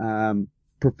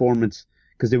performance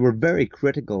because they were very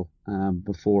critical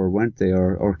before, weren't they?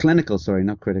 Or clinical, sorry,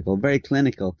 not critical, very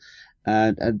clinical.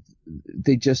 And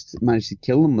they just managed to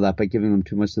kill them with that by giving them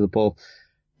too much of the ball.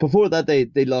 Before that,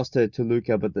 they lost to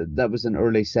Toluca, but that was an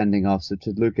early sending off, so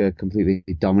Toluca completely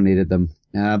dominated them.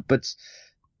 But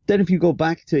then if you go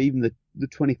back to even the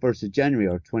 21st of January,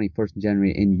 or 21st of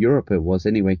January in Europe it was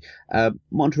anyway,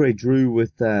 Monterrey drew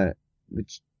with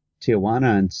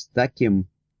Tijuana, and that game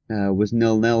was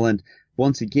 0-0, and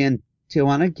once again,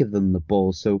 Tijuana give them the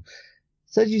ball. So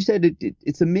as you said,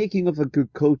 it's the making of a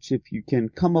good coach if you can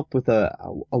come up with a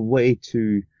way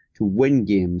to win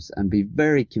games and be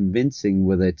very convincing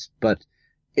with it. But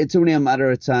it's only a matter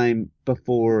of time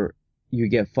before you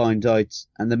get found out,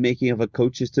 and the making of a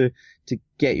coach is to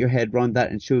get your head around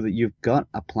that and show that you've got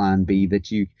a plan B,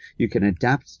 that you can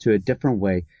adapt to a different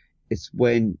way. It's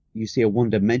when you see a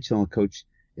one-dimensional coach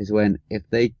is when, if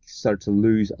they start to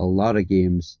lose a lot of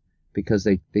games because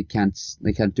they can't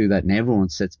do that and everyone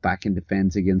sits back and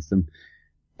defends against them,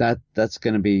 that's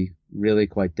going to be really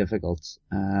quite difficult.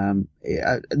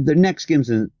 The next game's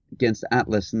against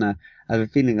Atlas, and I have a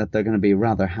feeling that they're going to be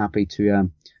rather happy to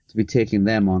be taking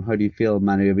them on. How do you feel,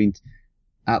 Manu? I mean,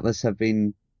 Atlas have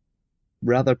been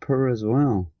rather poor as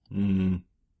well. Mm.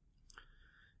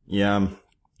 Yeah,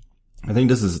 I think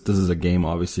this is a game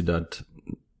obviously that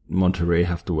Monterrey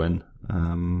have to win.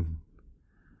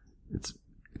 It's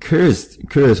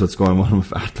curious what's going on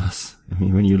with Atlas. I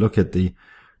mean, when you look at the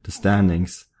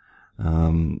standings,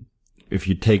 if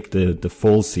you take the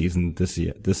full season this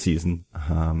season,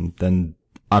 then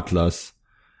Atlas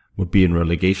would be in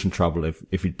relegation trouble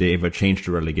if they ever change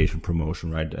the relegation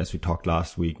promotion, right? As we talked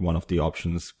last week, one of the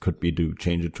options could be to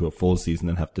change it to a full season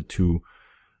and have the two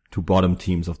bottom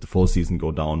teams of the full season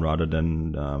go down rather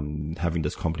than having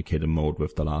this complicated mode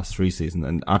with the last three seasons.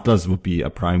 And Atlas would be a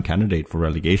prime candidate for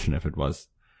relegation if it was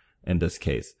in this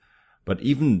case. But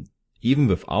even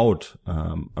without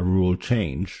a rule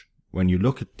change, when you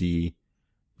look at the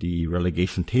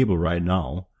relegation table right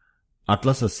now,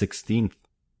 Atlas is 16th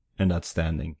in that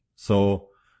standing. So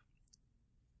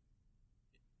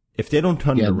if they don't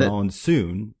turn it around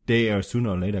soon, they are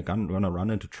sooner or later going to run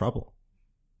into trouble.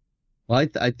 Well,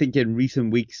 I think in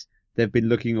recent weeks they've been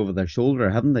looking over their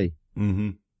shoulder, haven't they? Mm-hmm.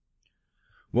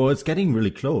 Well, it's getting really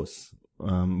close.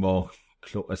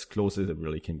 As close as it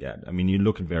really can get. I mean, you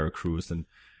look at Veracruz and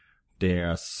they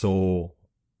are so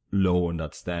low in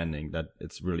that standing that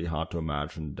it's really hard to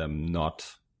imagine them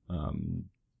not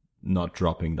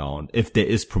dropping down. If there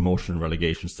is promotion and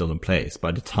relegation still in place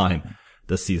by the time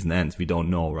the season ends, we don't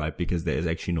know, right? Because there is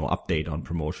actually no update on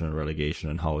promotion and relegation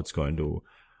and how it's going to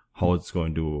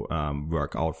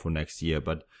work out for next year.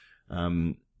 But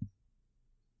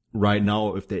right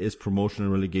now, if there is promotion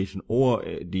and relegation, or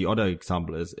the other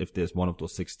example is if there's one of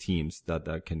those 6 teams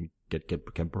that can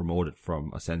get promoted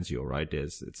from Ascenso, right?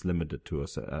 It's limited to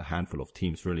a handful of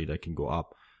teams really that can go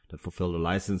up, that fulfill the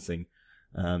licensing.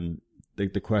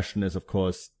 The question is, of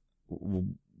course,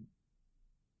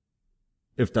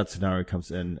 if that scenario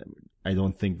comes in, I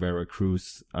don't think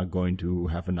Veracruz are going to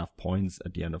have enough points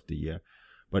at the end of the year.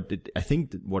 But I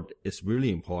think that what is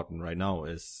really important right now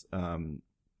is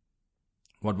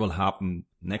what will happen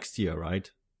next year,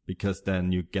 right? Because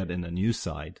then you get in a new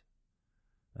side,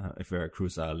 if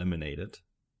Veracruz are eliminated,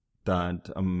 that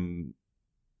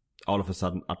all of a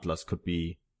sudden Atlas could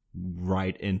be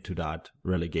right into that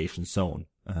relegation zone.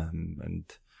 And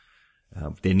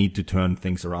they need to turn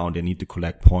things around. They need to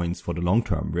collect points for the long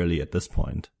term, really, at this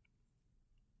point.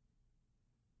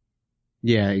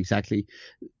 Yeah, exactly.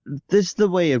 This is the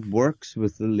way it works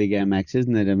with the League MX,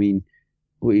 isn't it? I mean,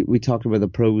 we talked about the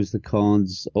pros, the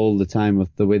cons all the time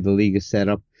with the way the league is set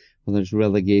up, whether it's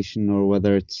relegation or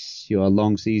whether it's, you know, a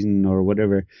long season or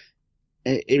whatever.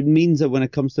 It means that when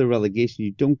it comes to relegation,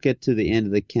 you don't get to the end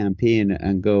of the campaign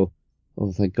and go,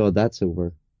 oh, thank God that's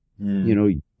over. You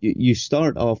know, you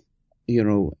start off, you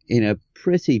know, in a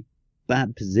pretty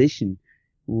bad position.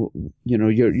 You know,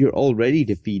 you're already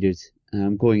defeated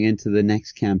going into the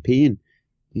next campaign.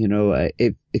 You know,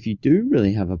 if you do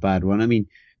really have a bad one, I mean,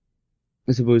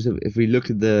 I suppose if we look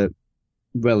at the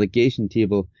relegation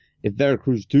table, if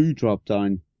Veracruz do drop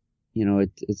down, you know,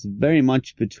 it's very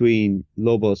much between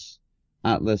Lobos,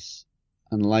 Atlas,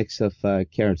 and the likes of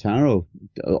Querétaro,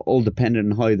 all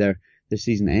dependent on how their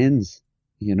season ends,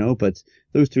 you know. But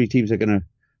those three teams are going to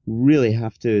really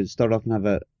have to start off and have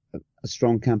a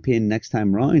strong campaign next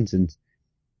time round. And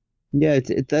yeah,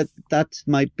 that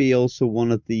might be also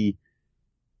one of the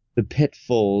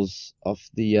pitfalls of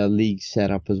the league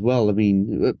setup as well. I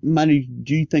mean, Manu,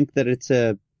 do you think that it's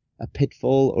a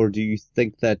pitfall, or do you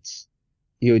think that,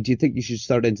 you know, do you think you should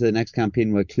start into the next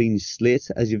campaign with a clean slate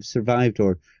as you've survived,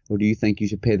 or do you think you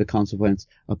should pay the consequence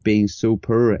of being so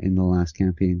poor in the last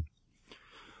campaign?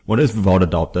 Well, it is without a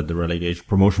doubt that the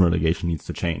promotion relegation needs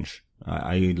to change.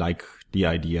 I like the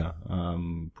idea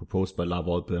proposed by La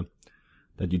Volpe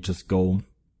that you just go,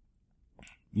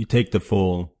 you take the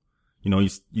full, you know,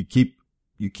 you keep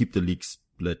the league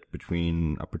split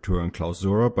between Apertura and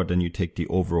Clausura, but then you take the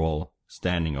overall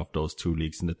standing of those two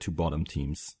leagues and the two bottom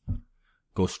teams,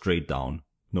 go straight down,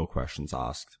 no questions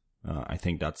asked. I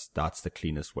think that's the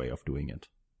cleanest way of doing it.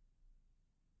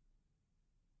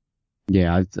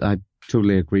 Yeah, I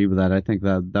totally agree with that. I think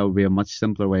that would be a much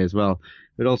simpler way as well.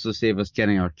 It would also save us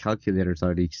getting our calculators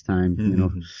out each time, you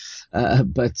know.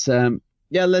 But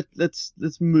yeah, let's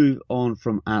move on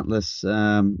from Atlas.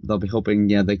 They'll be hoping,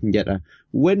 yeah, they can get a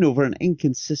win over an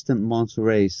inconsistent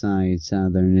Monterrey side.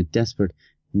 They're in a desperate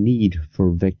need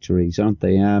for victories, aren't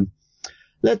they?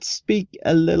 Let's speak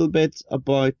a little bit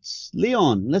about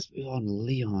Leon. Let's be on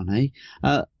Leon,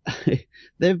 eh?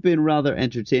 They've been rather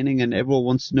entertaining, and everyone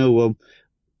wants to know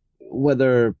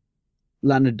whether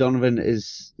Landon Donovan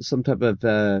is some type of,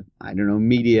 I don't know,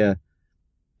 media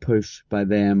push by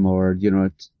them, or, you know,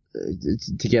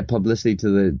 to get publicity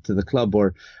to the club,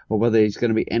 or whether he's going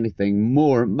to be anything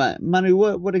more. Manu,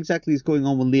 what exactly is going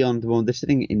on with Leon at the moment? They're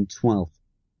sitting in 12th.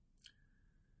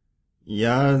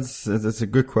 Yeah, it's a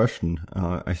good question.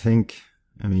 I think,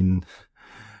 I mean,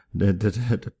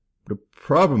 the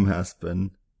problem has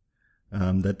been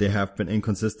that they have been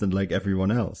inconsistent like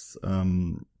everyone else.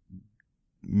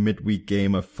 Midweek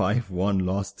game, a 5-1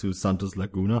 loss to Santos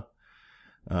Laguna.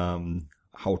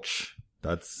 Ouch.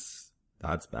 That's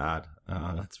bad.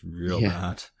 That's real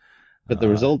bad. But the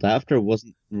result after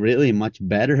wasn't really much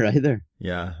better either.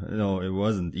 Yeah, no, it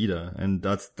wasn't either. And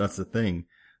that's the thing.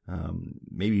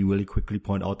 Maybe really quickly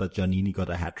point out that Giannini got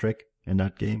a hat trick in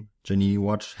that game. Giannini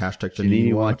watch, hashtag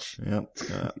Giannini watch.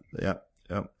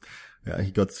 Yeah,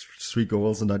 he got 3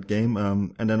 goals in that game.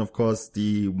 And then of course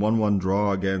the 1-1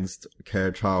 draw against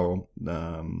Querétaro.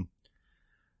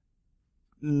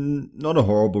 Not a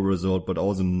horrible result, but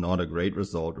also not a great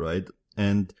result, right?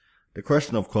 And the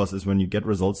question, of course, is when you get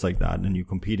results like that and you're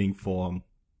competing for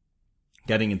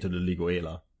getting into the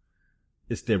Liguela,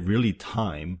 is there really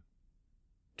time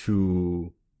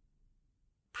to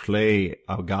play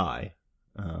a guy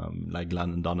like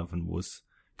Landon Donovan was,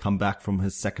 come back from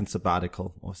his second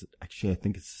sabbatical, or is it actually, I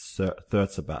think it's his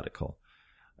third sabbatical,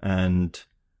 and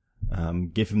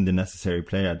give him the necessary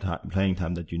playing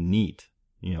time that you need,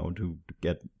 you know, to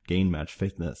gain match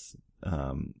fitness.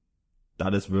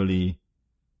 That's really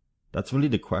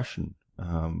the question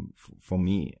for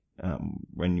me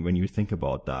when you think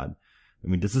about that. I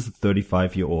mean, this is a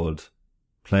 35-year-old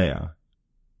player,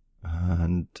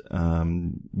 and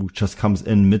who just comes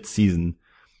in mid-season,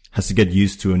 has to get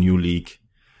used to a new league,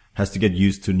 has to get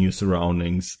used to new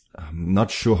surroundings. I'm not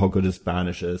sure how good his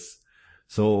Spanish is.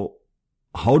 So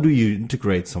how do you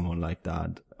integrate someone like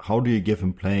that? How do you give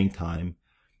him playing time,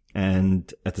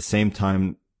 and at the same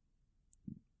time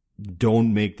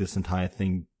don't make this entire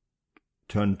thing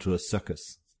turn into a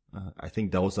circus? I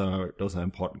think those are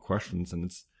important questions, and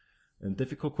it's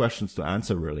difficult questions to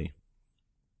answer, really.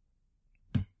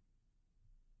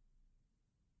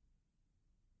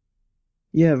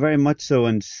 Yeah, very much so.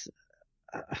 And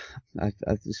I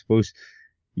suppose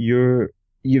you've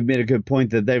made a good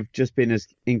point that they've just been as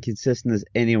inconsistent as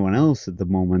anyone else at the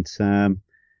moment.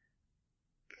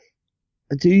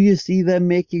 Do you see them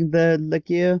making the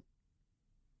Liga?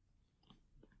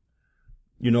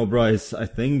 Bryce, I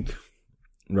think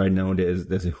right now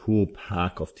there's a whole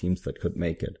pack of teams that could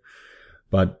make it.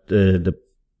 But the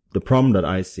problem that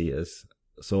I see is,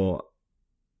 so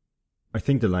I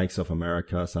think the likes of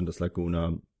America, Santos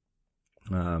Laguna,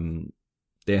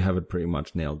 they have it pretty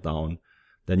much nailed down.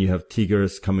 Then you have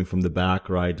Tigres coming from the back,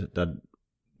 right? That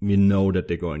we know that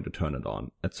they're going to turn it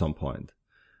on at some point.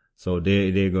 So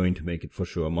they're going to make it for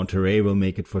sure. Monterrey will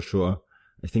make it for sure.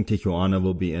 I think Tijuana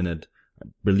will be in it. I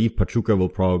believe Pachuca will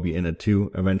probably be in it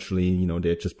too. Eventually,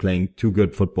 they're just playing too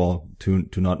good football to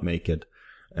not make it.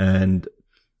 And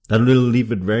that will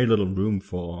leave it very little room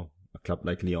for a club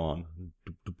like Lyon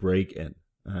to break in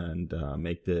and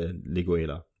make the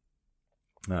Liguilla.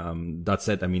 That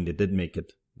said, they did make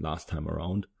it last time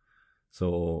around.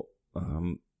 So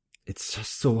it's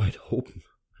just so wide open.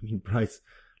 Bryce,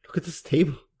 look at this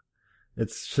table.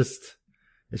 It's just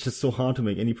so hard to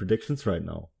make any predictions right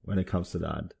now when it comes to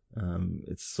that.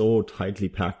 It's so tightly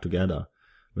packed together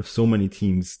with so many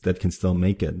teams that can still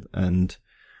make it. And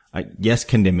yes,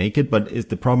 can they make it? But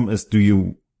the problem is, do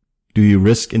you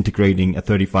risk integrating a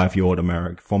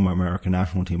 35-year-old former American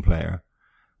national team player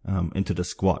into the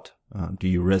squad? Do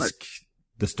you risk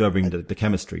disturbing the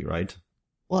chemistry, right?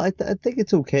 Well, I think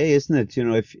it's okay, isn't it?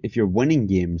 If you're winning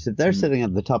games, if they're sitting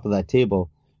at the top of that table,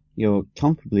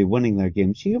 comfortably winning their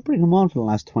games, you can bring them on for the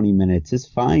last 20 minutes. It's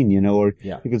fine, or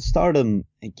you could start them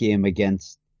a game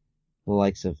against the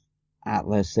likes of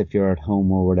Atlas if you're at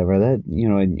home or whatever, that,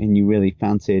 and you really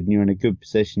fancy it and you're in a good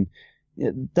position.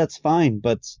 That's fine.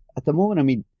 But at the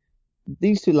moment,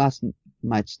 these two last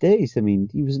match days,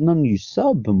 he was an unused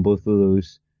sub in both of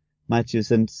those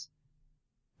matches. And,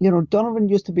 Donovan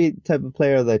used to be the type of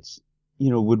player that's,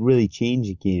 would really change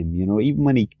a game, even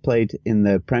when he played in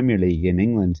the Premier League in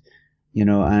England,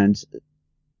 and,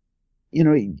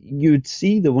 you'd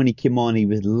see that when he came on, he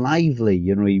was lively,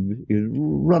 he was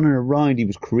running around, he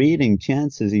was creating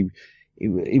chances, he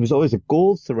was always a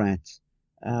goal threat.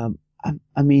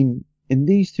 In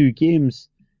these two games,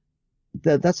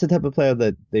 that's the type of player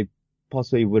that they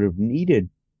possibly would have needed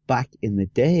back in the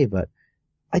day, but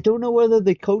I don't know whether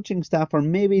the coaching staff are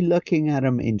maybe looking at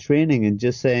him in training and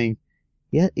just saying,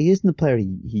 yeah, he isn't the player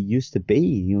he used to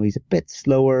be. He's a bit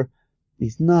slower.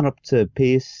 He's not up to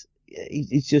pace.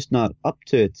 He's just not up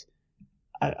to it.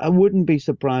 I wouldn't be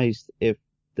surprised if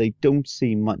they don't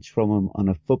see much from him on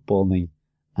a footballing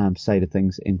side of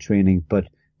things in training, but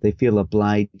they feel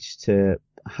obliged to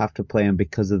have to play him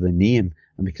because of the name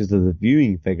and because of the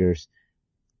viewing figures.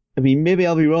 Maybe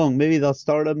I'll be wrong. Maybe they'll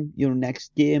start him,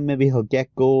 next game. Maybe he'll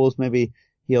get goals. Maybe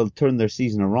he'll turn their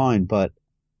season around. But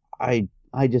I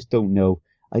just don't know.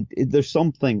 There's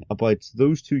something about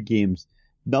those two games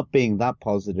not being that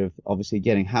positive. Obviously,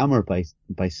 getting hammered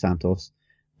by Santos,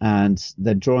 and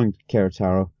then drawing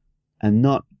Querétaro, and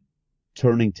not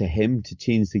turning to him to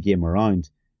change the game around.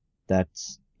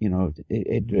 That's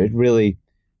it really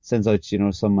sends out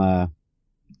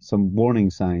some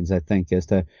warning signs, I think, as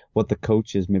to what the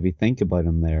coaches maybe think about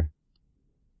him there.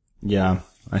 Yeah,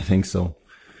 I think so.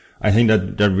 I think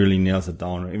that really nails it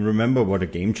down. And remember what a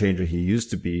game changer he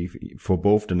used to be for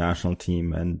both the national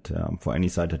team and for any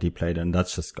side that he played, and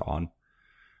that's just gone.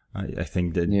 I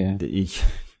think that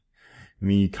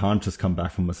you can't just come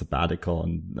back from a sabbatical,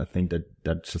 and I think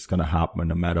that's just going to happen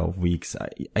in a matter of weeks.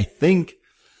 I think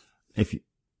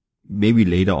maybe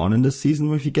later on in the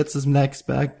season if he gets his legs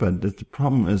back, but the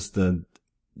problem is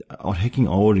taking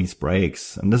all these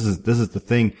breaks. And this is the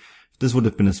thing. If this would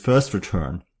have been his first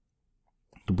return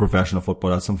to professional football,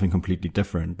 that's something completely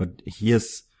different. But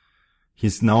he's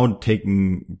now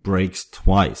taking breaks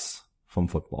twice from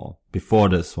football before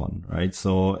this one, right?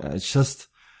 So it's just,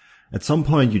 at some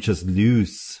point you just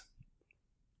lose.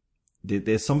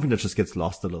 There's something that just gets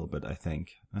lost a little bit, I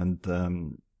think.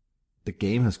 And, the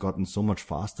game has gotten so much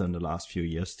faster in the last few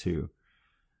years too.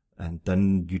 And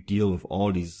then you deal with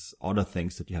all these other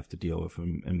things that you have to deal with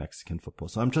in Mexican football.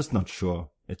 So I'm just not sure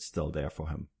it's still there for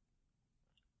him.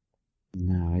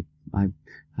 No,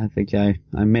 I think I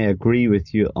may agree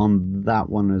with you on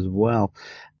that one as well.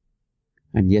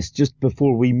 And yes, just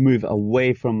before we move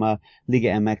away from Liga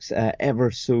MX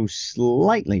ever so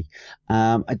slightly,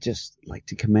 I'd just like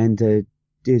to commend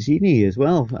Dezini as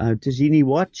well. Dezini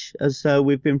Watch, as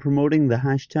we've been promoting the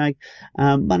hashtag,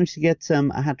 managed to get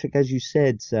a hat-trick, as you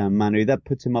said, Manu. That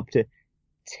puts him up to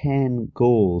 10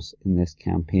 goals in this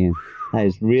campaign. That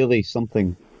is really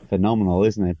something phenomenal,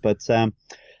 isn't it? But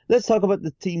let's talk about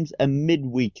the teams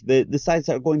midweek, the sides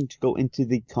that are going to go into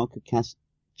the CONCACAF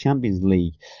Champions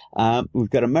League.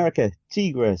 We've got America,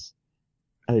 Tigres,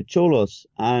 Cholos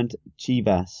and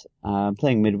Chivas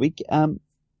playing midweek.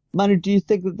 Manu, do you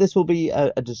think that this will be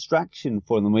a distraction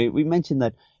for them? We mentioned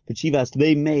that for Chivas,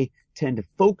 they may tend to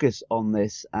focus on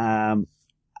this.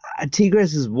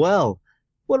 Tigres as well.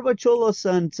 What about Cholos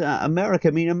and America?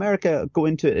 I mean, America go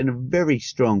into it in a very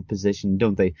strong position,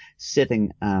 don't they?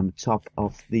 Sitting top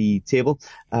of the table.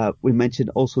 We mentioned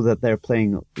also that they're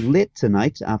playing late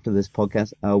tonight after this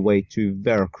podcast away to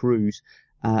Veracruz.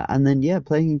 And then,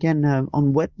 playing again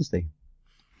on Wednesday.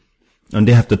 And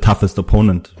they have the toughest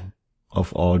opponent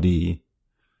of all the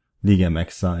Liga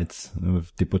MX sides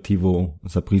with Deportivo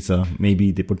Saprissa.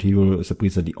 Maybe Deportivo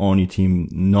Saprissa, the only team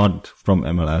not from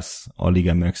MLS or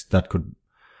Liga MX that could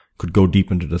go deep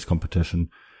into this competition.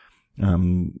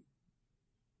 I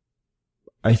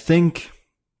think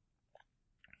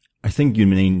you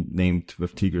named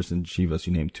with Tigres and Chivas,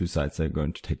 you named two sides that are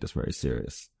going to take this very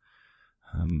serious.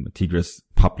 Tigres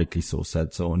publicly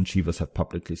said so, and Chivas have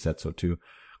publicly said so too.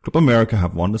 Club America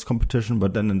have won this competition,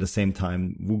 but then at the same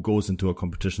time, who goes into a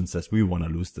competition says we want to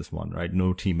lose this one, right?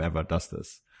 No team ever does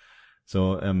this.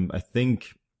 So I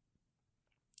think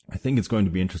it's going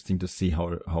to be interesting to see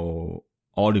how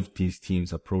all of these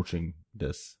teams approaching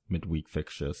this midweek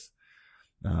fixtures.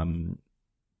 I mean,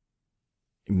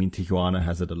 Tijuana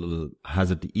has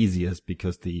it the easiest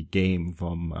because the game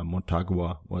from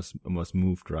Montagua was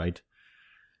moved, right?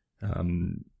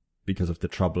 Because of the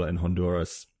trouble in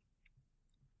Honduras.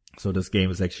 So this game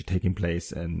is actually taking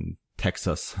place in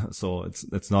Texas. So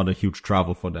it's not a huge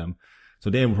travel for them. So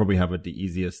they will probably have it the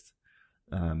easiest.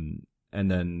 And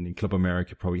then Club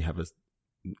America probably have it's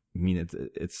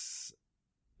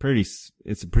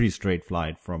a pretty straight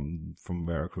flight from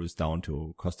Veracruz down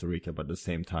to Costa Rica, but at the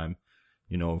same time,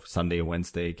 Sunday or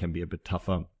Wednesday can be a bit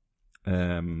tougher.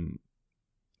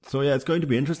 So yeah, it's going to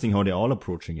be interesting how they're all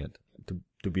approaching it,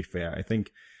 to be fair. I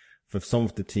think for some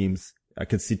of the teams, I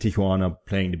could see Tijuana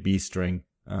playing the B string,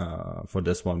 for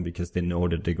this one because they know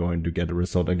that they're going to get a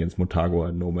result against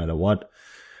Motagua no matter what.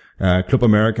 Club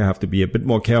America have to be a bit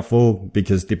more careful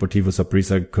because Deportivo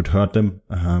Saprissa could hurt them.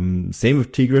 Same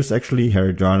with Tigres, actually.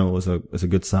 Herediano is a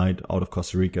good side out of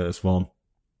Costa Rica as well.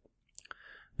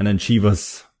 And then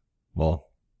Chivas, well,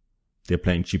 they're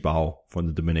playing Chibao from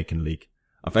the Dominican League.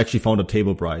 I've actually found a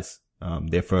table, Bryce.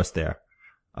 They're first there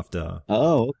after.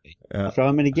 Oh, okay. After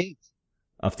how many games?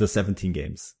 After 17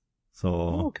 games.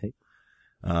 So. Okay.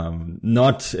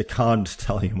 I can't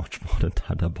tell you much more than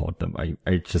that about them.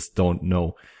 I just don't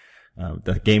know.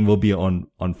 The game will be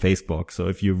on Facebook. So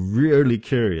if you're really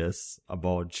curious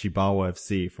about Chibao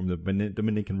FC from the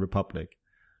Dominican Republic,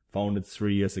 founded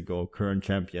 3 years ago, current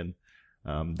champion,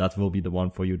 that will be the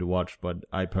one for you to watch. But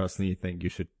I personally think you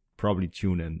should probably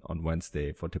tune in on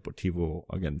Wednesday for Deportivo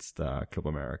against Club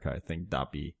America. I think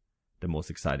that'd be the most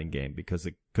exciting game because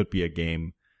it could be a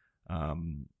game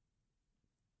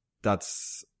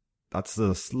that's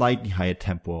a slightly higher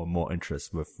tempo, more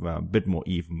interest with a bit more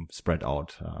even spread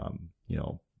out,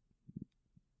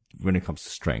 when it comes to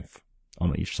strength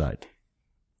on each side.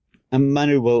 And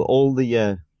Manu, will all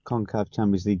the CONCACAF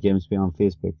Champions League games be on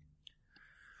Facebook?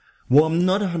 Well, I'm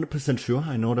not 100% sure.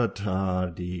 I know that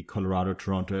the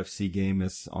Colorado-Toronto FC game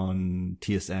is on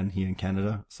TSN here in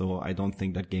Canada, so I don't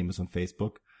think that game is on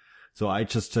Facebook. So I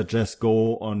just suggest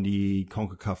go on the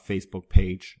CONCACAF Facebook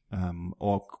page,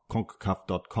 or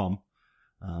CONCACAF.com,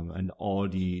 and all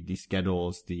the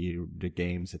schedules, the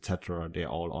games, etc. They're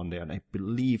all on there. And I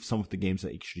believe some of the games are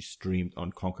actually streamed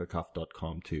on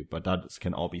CONCACAF.com too, but that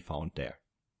can all be found there.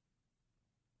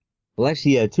 Well,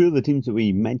 actually, two of the teams that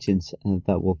we mentioned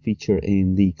that will feature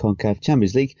in the CONCACAF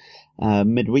Champions League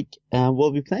midweek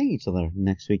will be playing each other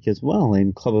next week as well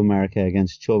in Club America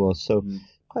against Cholos. So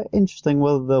quite interesting.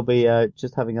 Well, they'll be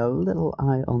just having a little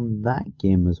eye on that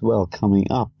game as well coming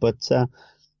up. But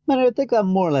man, I think that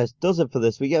more or less does it for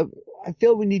this week. I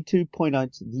feel we need to point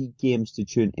out the games to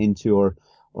tune into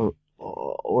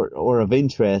or of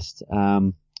interest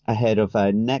ahead of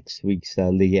next week's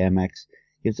Liga MX.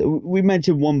 We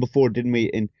mentioned one before, didn't we,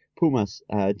 in Pumas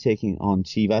taking on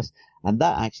Chivas, and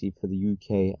that actually for the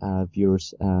UK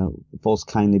viewers falls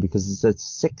kindly because it's at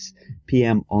 6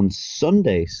 p.m. on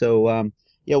Sunday. So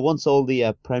once all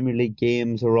the Premier League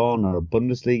games are on, or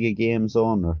Bundesliga games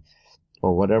on,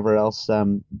 or whatever else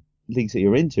leagues that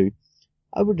you're into,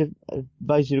 I would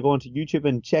advise you to go onto YouTube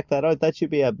and check that out. That should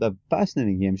be a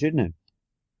fascinating game, shouldn't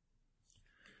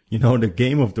it? The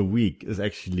game of the week is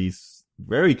actually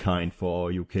very kind for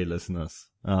our UK listeners.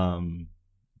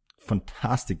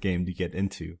 Fantastic game to get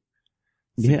into.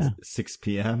 6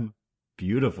 p.m.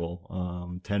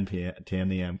 Beautiful. 10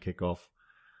 a.m. kickoff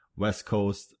West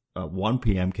Coast, 1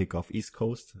 p.m. kickoff East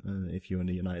Coast, if you're in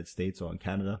the United States or in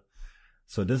Canada.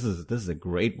 So this is a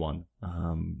great one.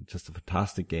 Just a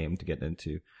fantastic game to get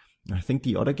into. I think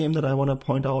the other game that I want to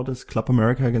point out is Club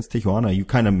America against Tijuana. You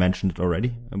kind of mentioned it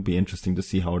already. It'll be interesting to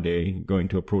see how they're going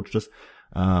to approach this.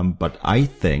 But I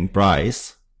think,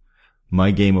 Bryce,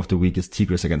 my game of the week is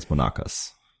Tigres against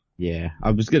Monarcas. Yeah,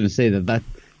 I was going to say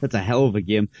that's a hell of a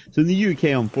game. So in the UK,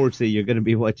 unfortunately, you're going to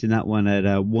be watching that one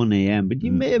at 1 a.m. But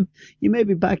you may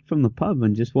be back from the pub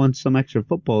and just want some extra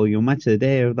football. You'll match of the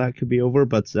day, or that could be over.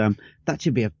 But that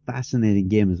should be a fascinating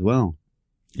game as well.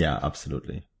 Yeah,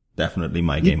 absolutely. Definitely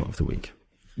my game of the week.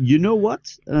 You know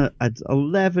what? At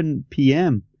 11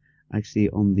 p.m. actually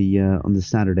on the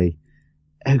Saturday,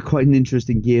 quite an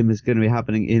interesting game is going to be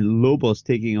happening in Lobos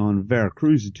taking on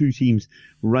Veracruz, the two teams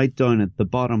right down at the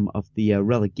bottom of the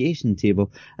relegation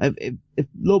table. If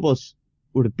Lobos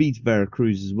were to beat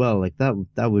Veracruz as well, like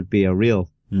that would be a real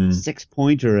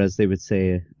 6-pointer, as they would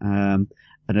say. And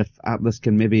if Atlas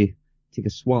can maybe take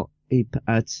a swat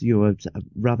at a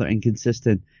rather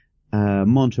inconsistent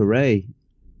Monterrey,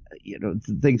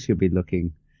 things could be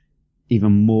looking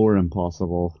even more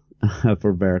impossible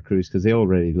for Veracruz, because they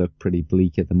already look pretty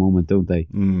bleak at the moment, don't they?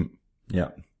 Yeah,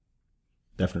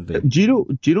 definitely. Do you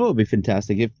know what would be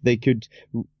fantastic if they could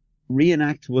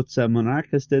reenact what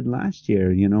Monarcas did last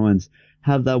year, and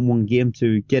have that one game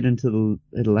to get into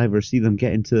it'll either see them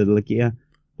get into the Liga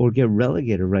or get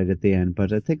relegated right at the end.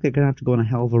 But I think they're going to have to go on a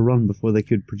hell of a run before they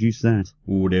could produce that.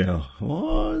 Oh, yeah.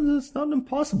 Oh, it's not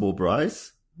impossible,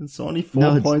 Bryce. It's only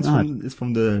 4 points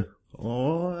from the...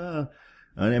 Oh,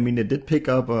 and I mean, they did pick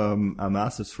up a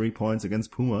massive 3 points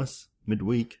against Pumas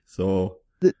midweek. So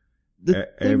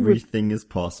everything is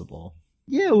possible.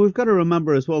 Yeah, we've got to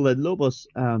remember as well that Lobos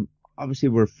obviously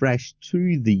were fresh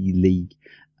to the league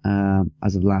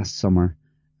as of last summer.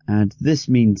 And this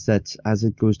means that as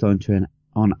it goes down to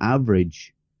on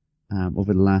average,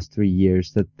 over the last 3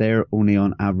 years, that they're only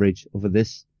on average over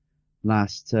this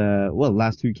last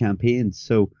two campaigns.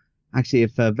 So actually,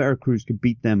 if Veracruz could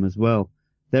beat them as well,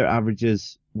 their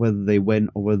averages, whether they win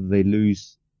or whether they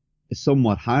lose, is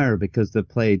somewhat higher because they've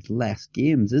played less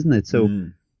games, isn't it?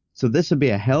 So this would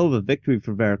be a hell of a victory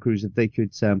for Veracruz if they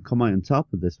could come out on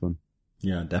top of this one.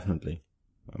 Yeah, definitely.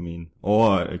 I mean,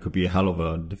 or it could be a hell of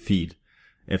a defeat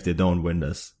if they don't win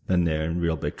this. Then they're in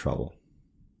real big trouble.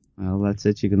 Well, that's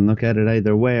it. You can look at it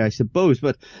either way, I suppose.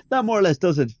 But that more or less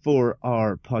does it for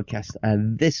our podcast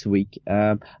this week.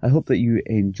 I hope that you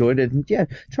enjoyed it. And yeah,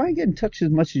 try and get in touch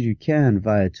as much as you can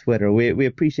via Twitter. We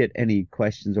appreciate any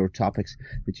questions or topics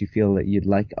that you feel that you'd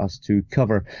like us to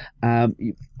cover.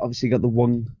 You've obviously got the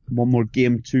one more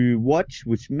game to watch,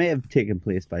 which may have taken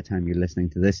place by the time you're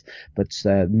listening to this. But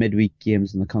midweek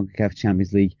games in the CONCACAF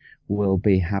Champions League will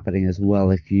be happening as well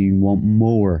if you want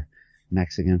more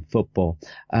Mexican football.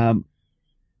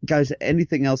 Guys,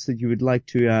 anything else that you would like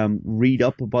to read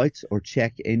up about or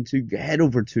check into, head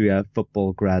over to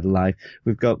Football Grad Live.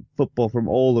 We've got football from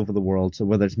all over the world, so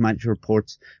whether it's match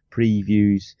reports,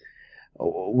 previews,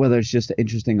 whether it's just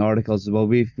interesting articles as well.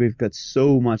 We've got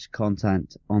so much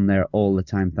content on there all the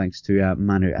time, thanks to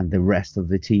Manu and the rest of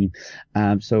the team.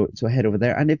 So head over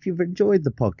there. And if you've enjoyed the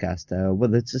podcast,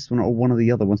 whether it's this one or one of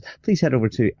the other ones, please head over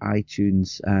to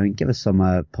iTunes and give us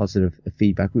some positive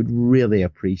feedback. We'd really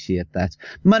appreciate that.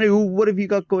 Manu, what have you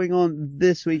got going on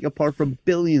this week apart from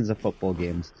billions of football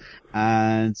games?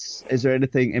 And is there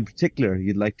anything in particular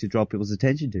you'd like to draw people's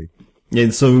attention to? Yeah,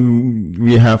 so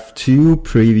we have two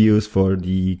previews for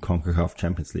the CONCACAF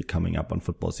Champions League coming up on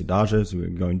Football Cidade. So we're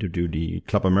going to do the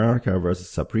Club America versus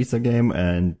Saprissa game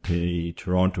and the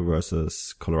Toronto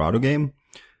versus Colorado game.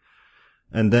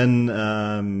 And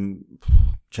then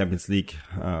Champions League,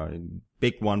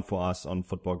 big one for us on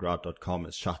footballgrad.com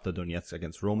is Shakhtar Donetsk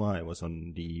against Roma. It was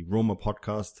on the Roma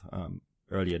podcast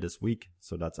earlier this week,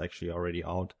 so that's actually already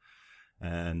out.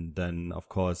 And then, of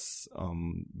course,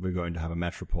 we're going to have a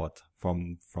match report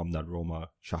from that Roma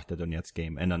Shakhtar Donetsk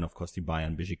game. And then, of course, the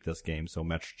Bayern Besiktas game. So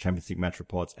Champions League match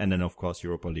reports. And then, of course,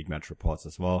 Europa League match reports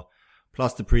as well.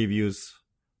 Plus the previews,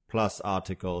 plus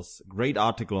articles. Great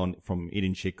article from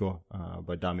Edin Dzeko,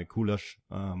 by Damir Kulash,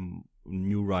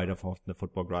 new writer for the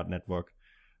Football Grad Network,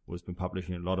 who's been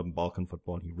publishing a lot of Balkan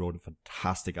football. He wrote a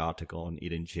fantastic article on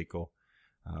Edin Dzeko.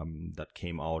 That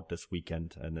came out this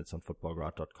weekend, and it's on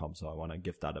footballgrad.com, so I want to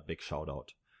give that a big shout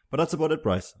out. But that's about it,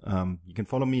 Bryce. You can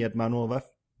follow me at ManuelWef,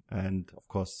 and of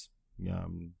course,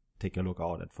 take a look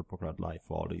out at Footballgrad Live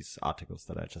for all these articles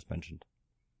that I just mentioned.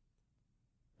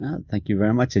 Thank you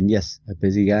very much, and yes, a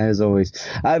busy guy as always.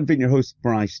 I've been your host,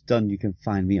 Bryce Dunn. You can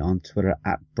find me on Twitter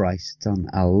at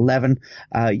BryceDunn11.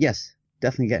 Yes,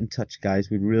 definitely get in touch, guys.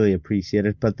 We'd really appreciate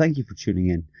it, but thank you for tuning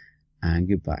in, and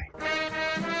goodbye.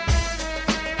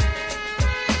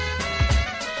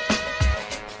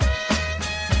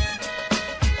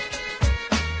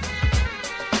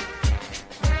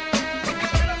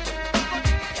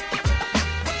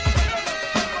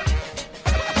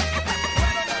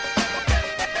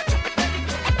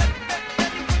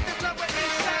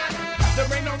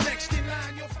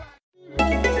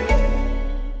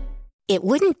 It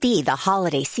wouldn't be the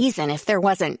holiday season if there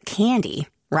wasn't candy,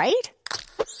 right?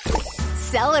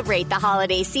 Celebrate the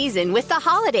holiday season with the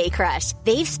Holiday Crush.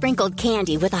 They've sprinkled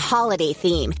candy with a holiday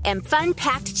theme and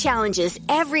fun-packed challenges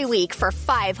every week for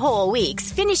 5 whole weeks,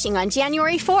 finishing on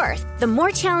January 4th. The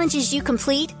more challenges you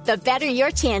complete, the better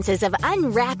your chances of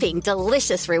unwrapping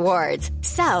delicious rewards.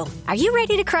 So, are you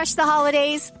ready to crush the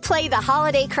holidays? Play the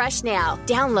Holiday Crush now.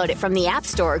 Download it from the App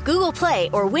Store, Google Play,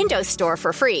 or Windows Store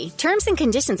for free. Terms and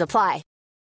conditions apply.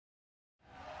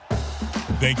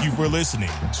 Thank you for listening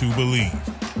to Believe.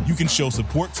 You can show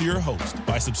support to your host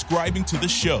by subscribing to the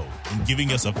show and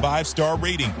giving us a 5-star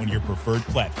rating on your preferred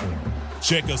platform.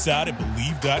 Check us out at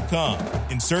Believe.com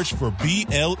and search for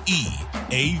BLEAV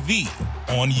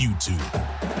on YouTube.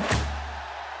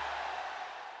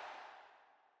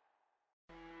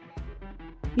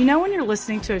 You know when you're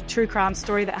listening to a true crime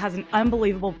story that has an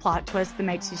unbelievable plot twist that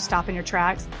makes you stop in your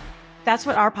tracks? That's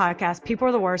what our podcast, People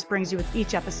Are the Worst, brings you with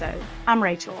each episode. I'm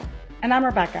Rachel. And I'm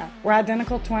Rebecca. We're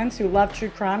identical twins who love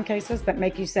true crime cases that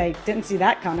make you say, didn't see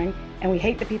that coming, and we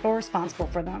hate the people responsible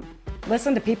for them.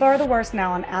 Listen to People Are the Worst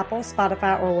now on Apple,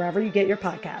 Spotify, or wherever you get your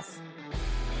podcasts.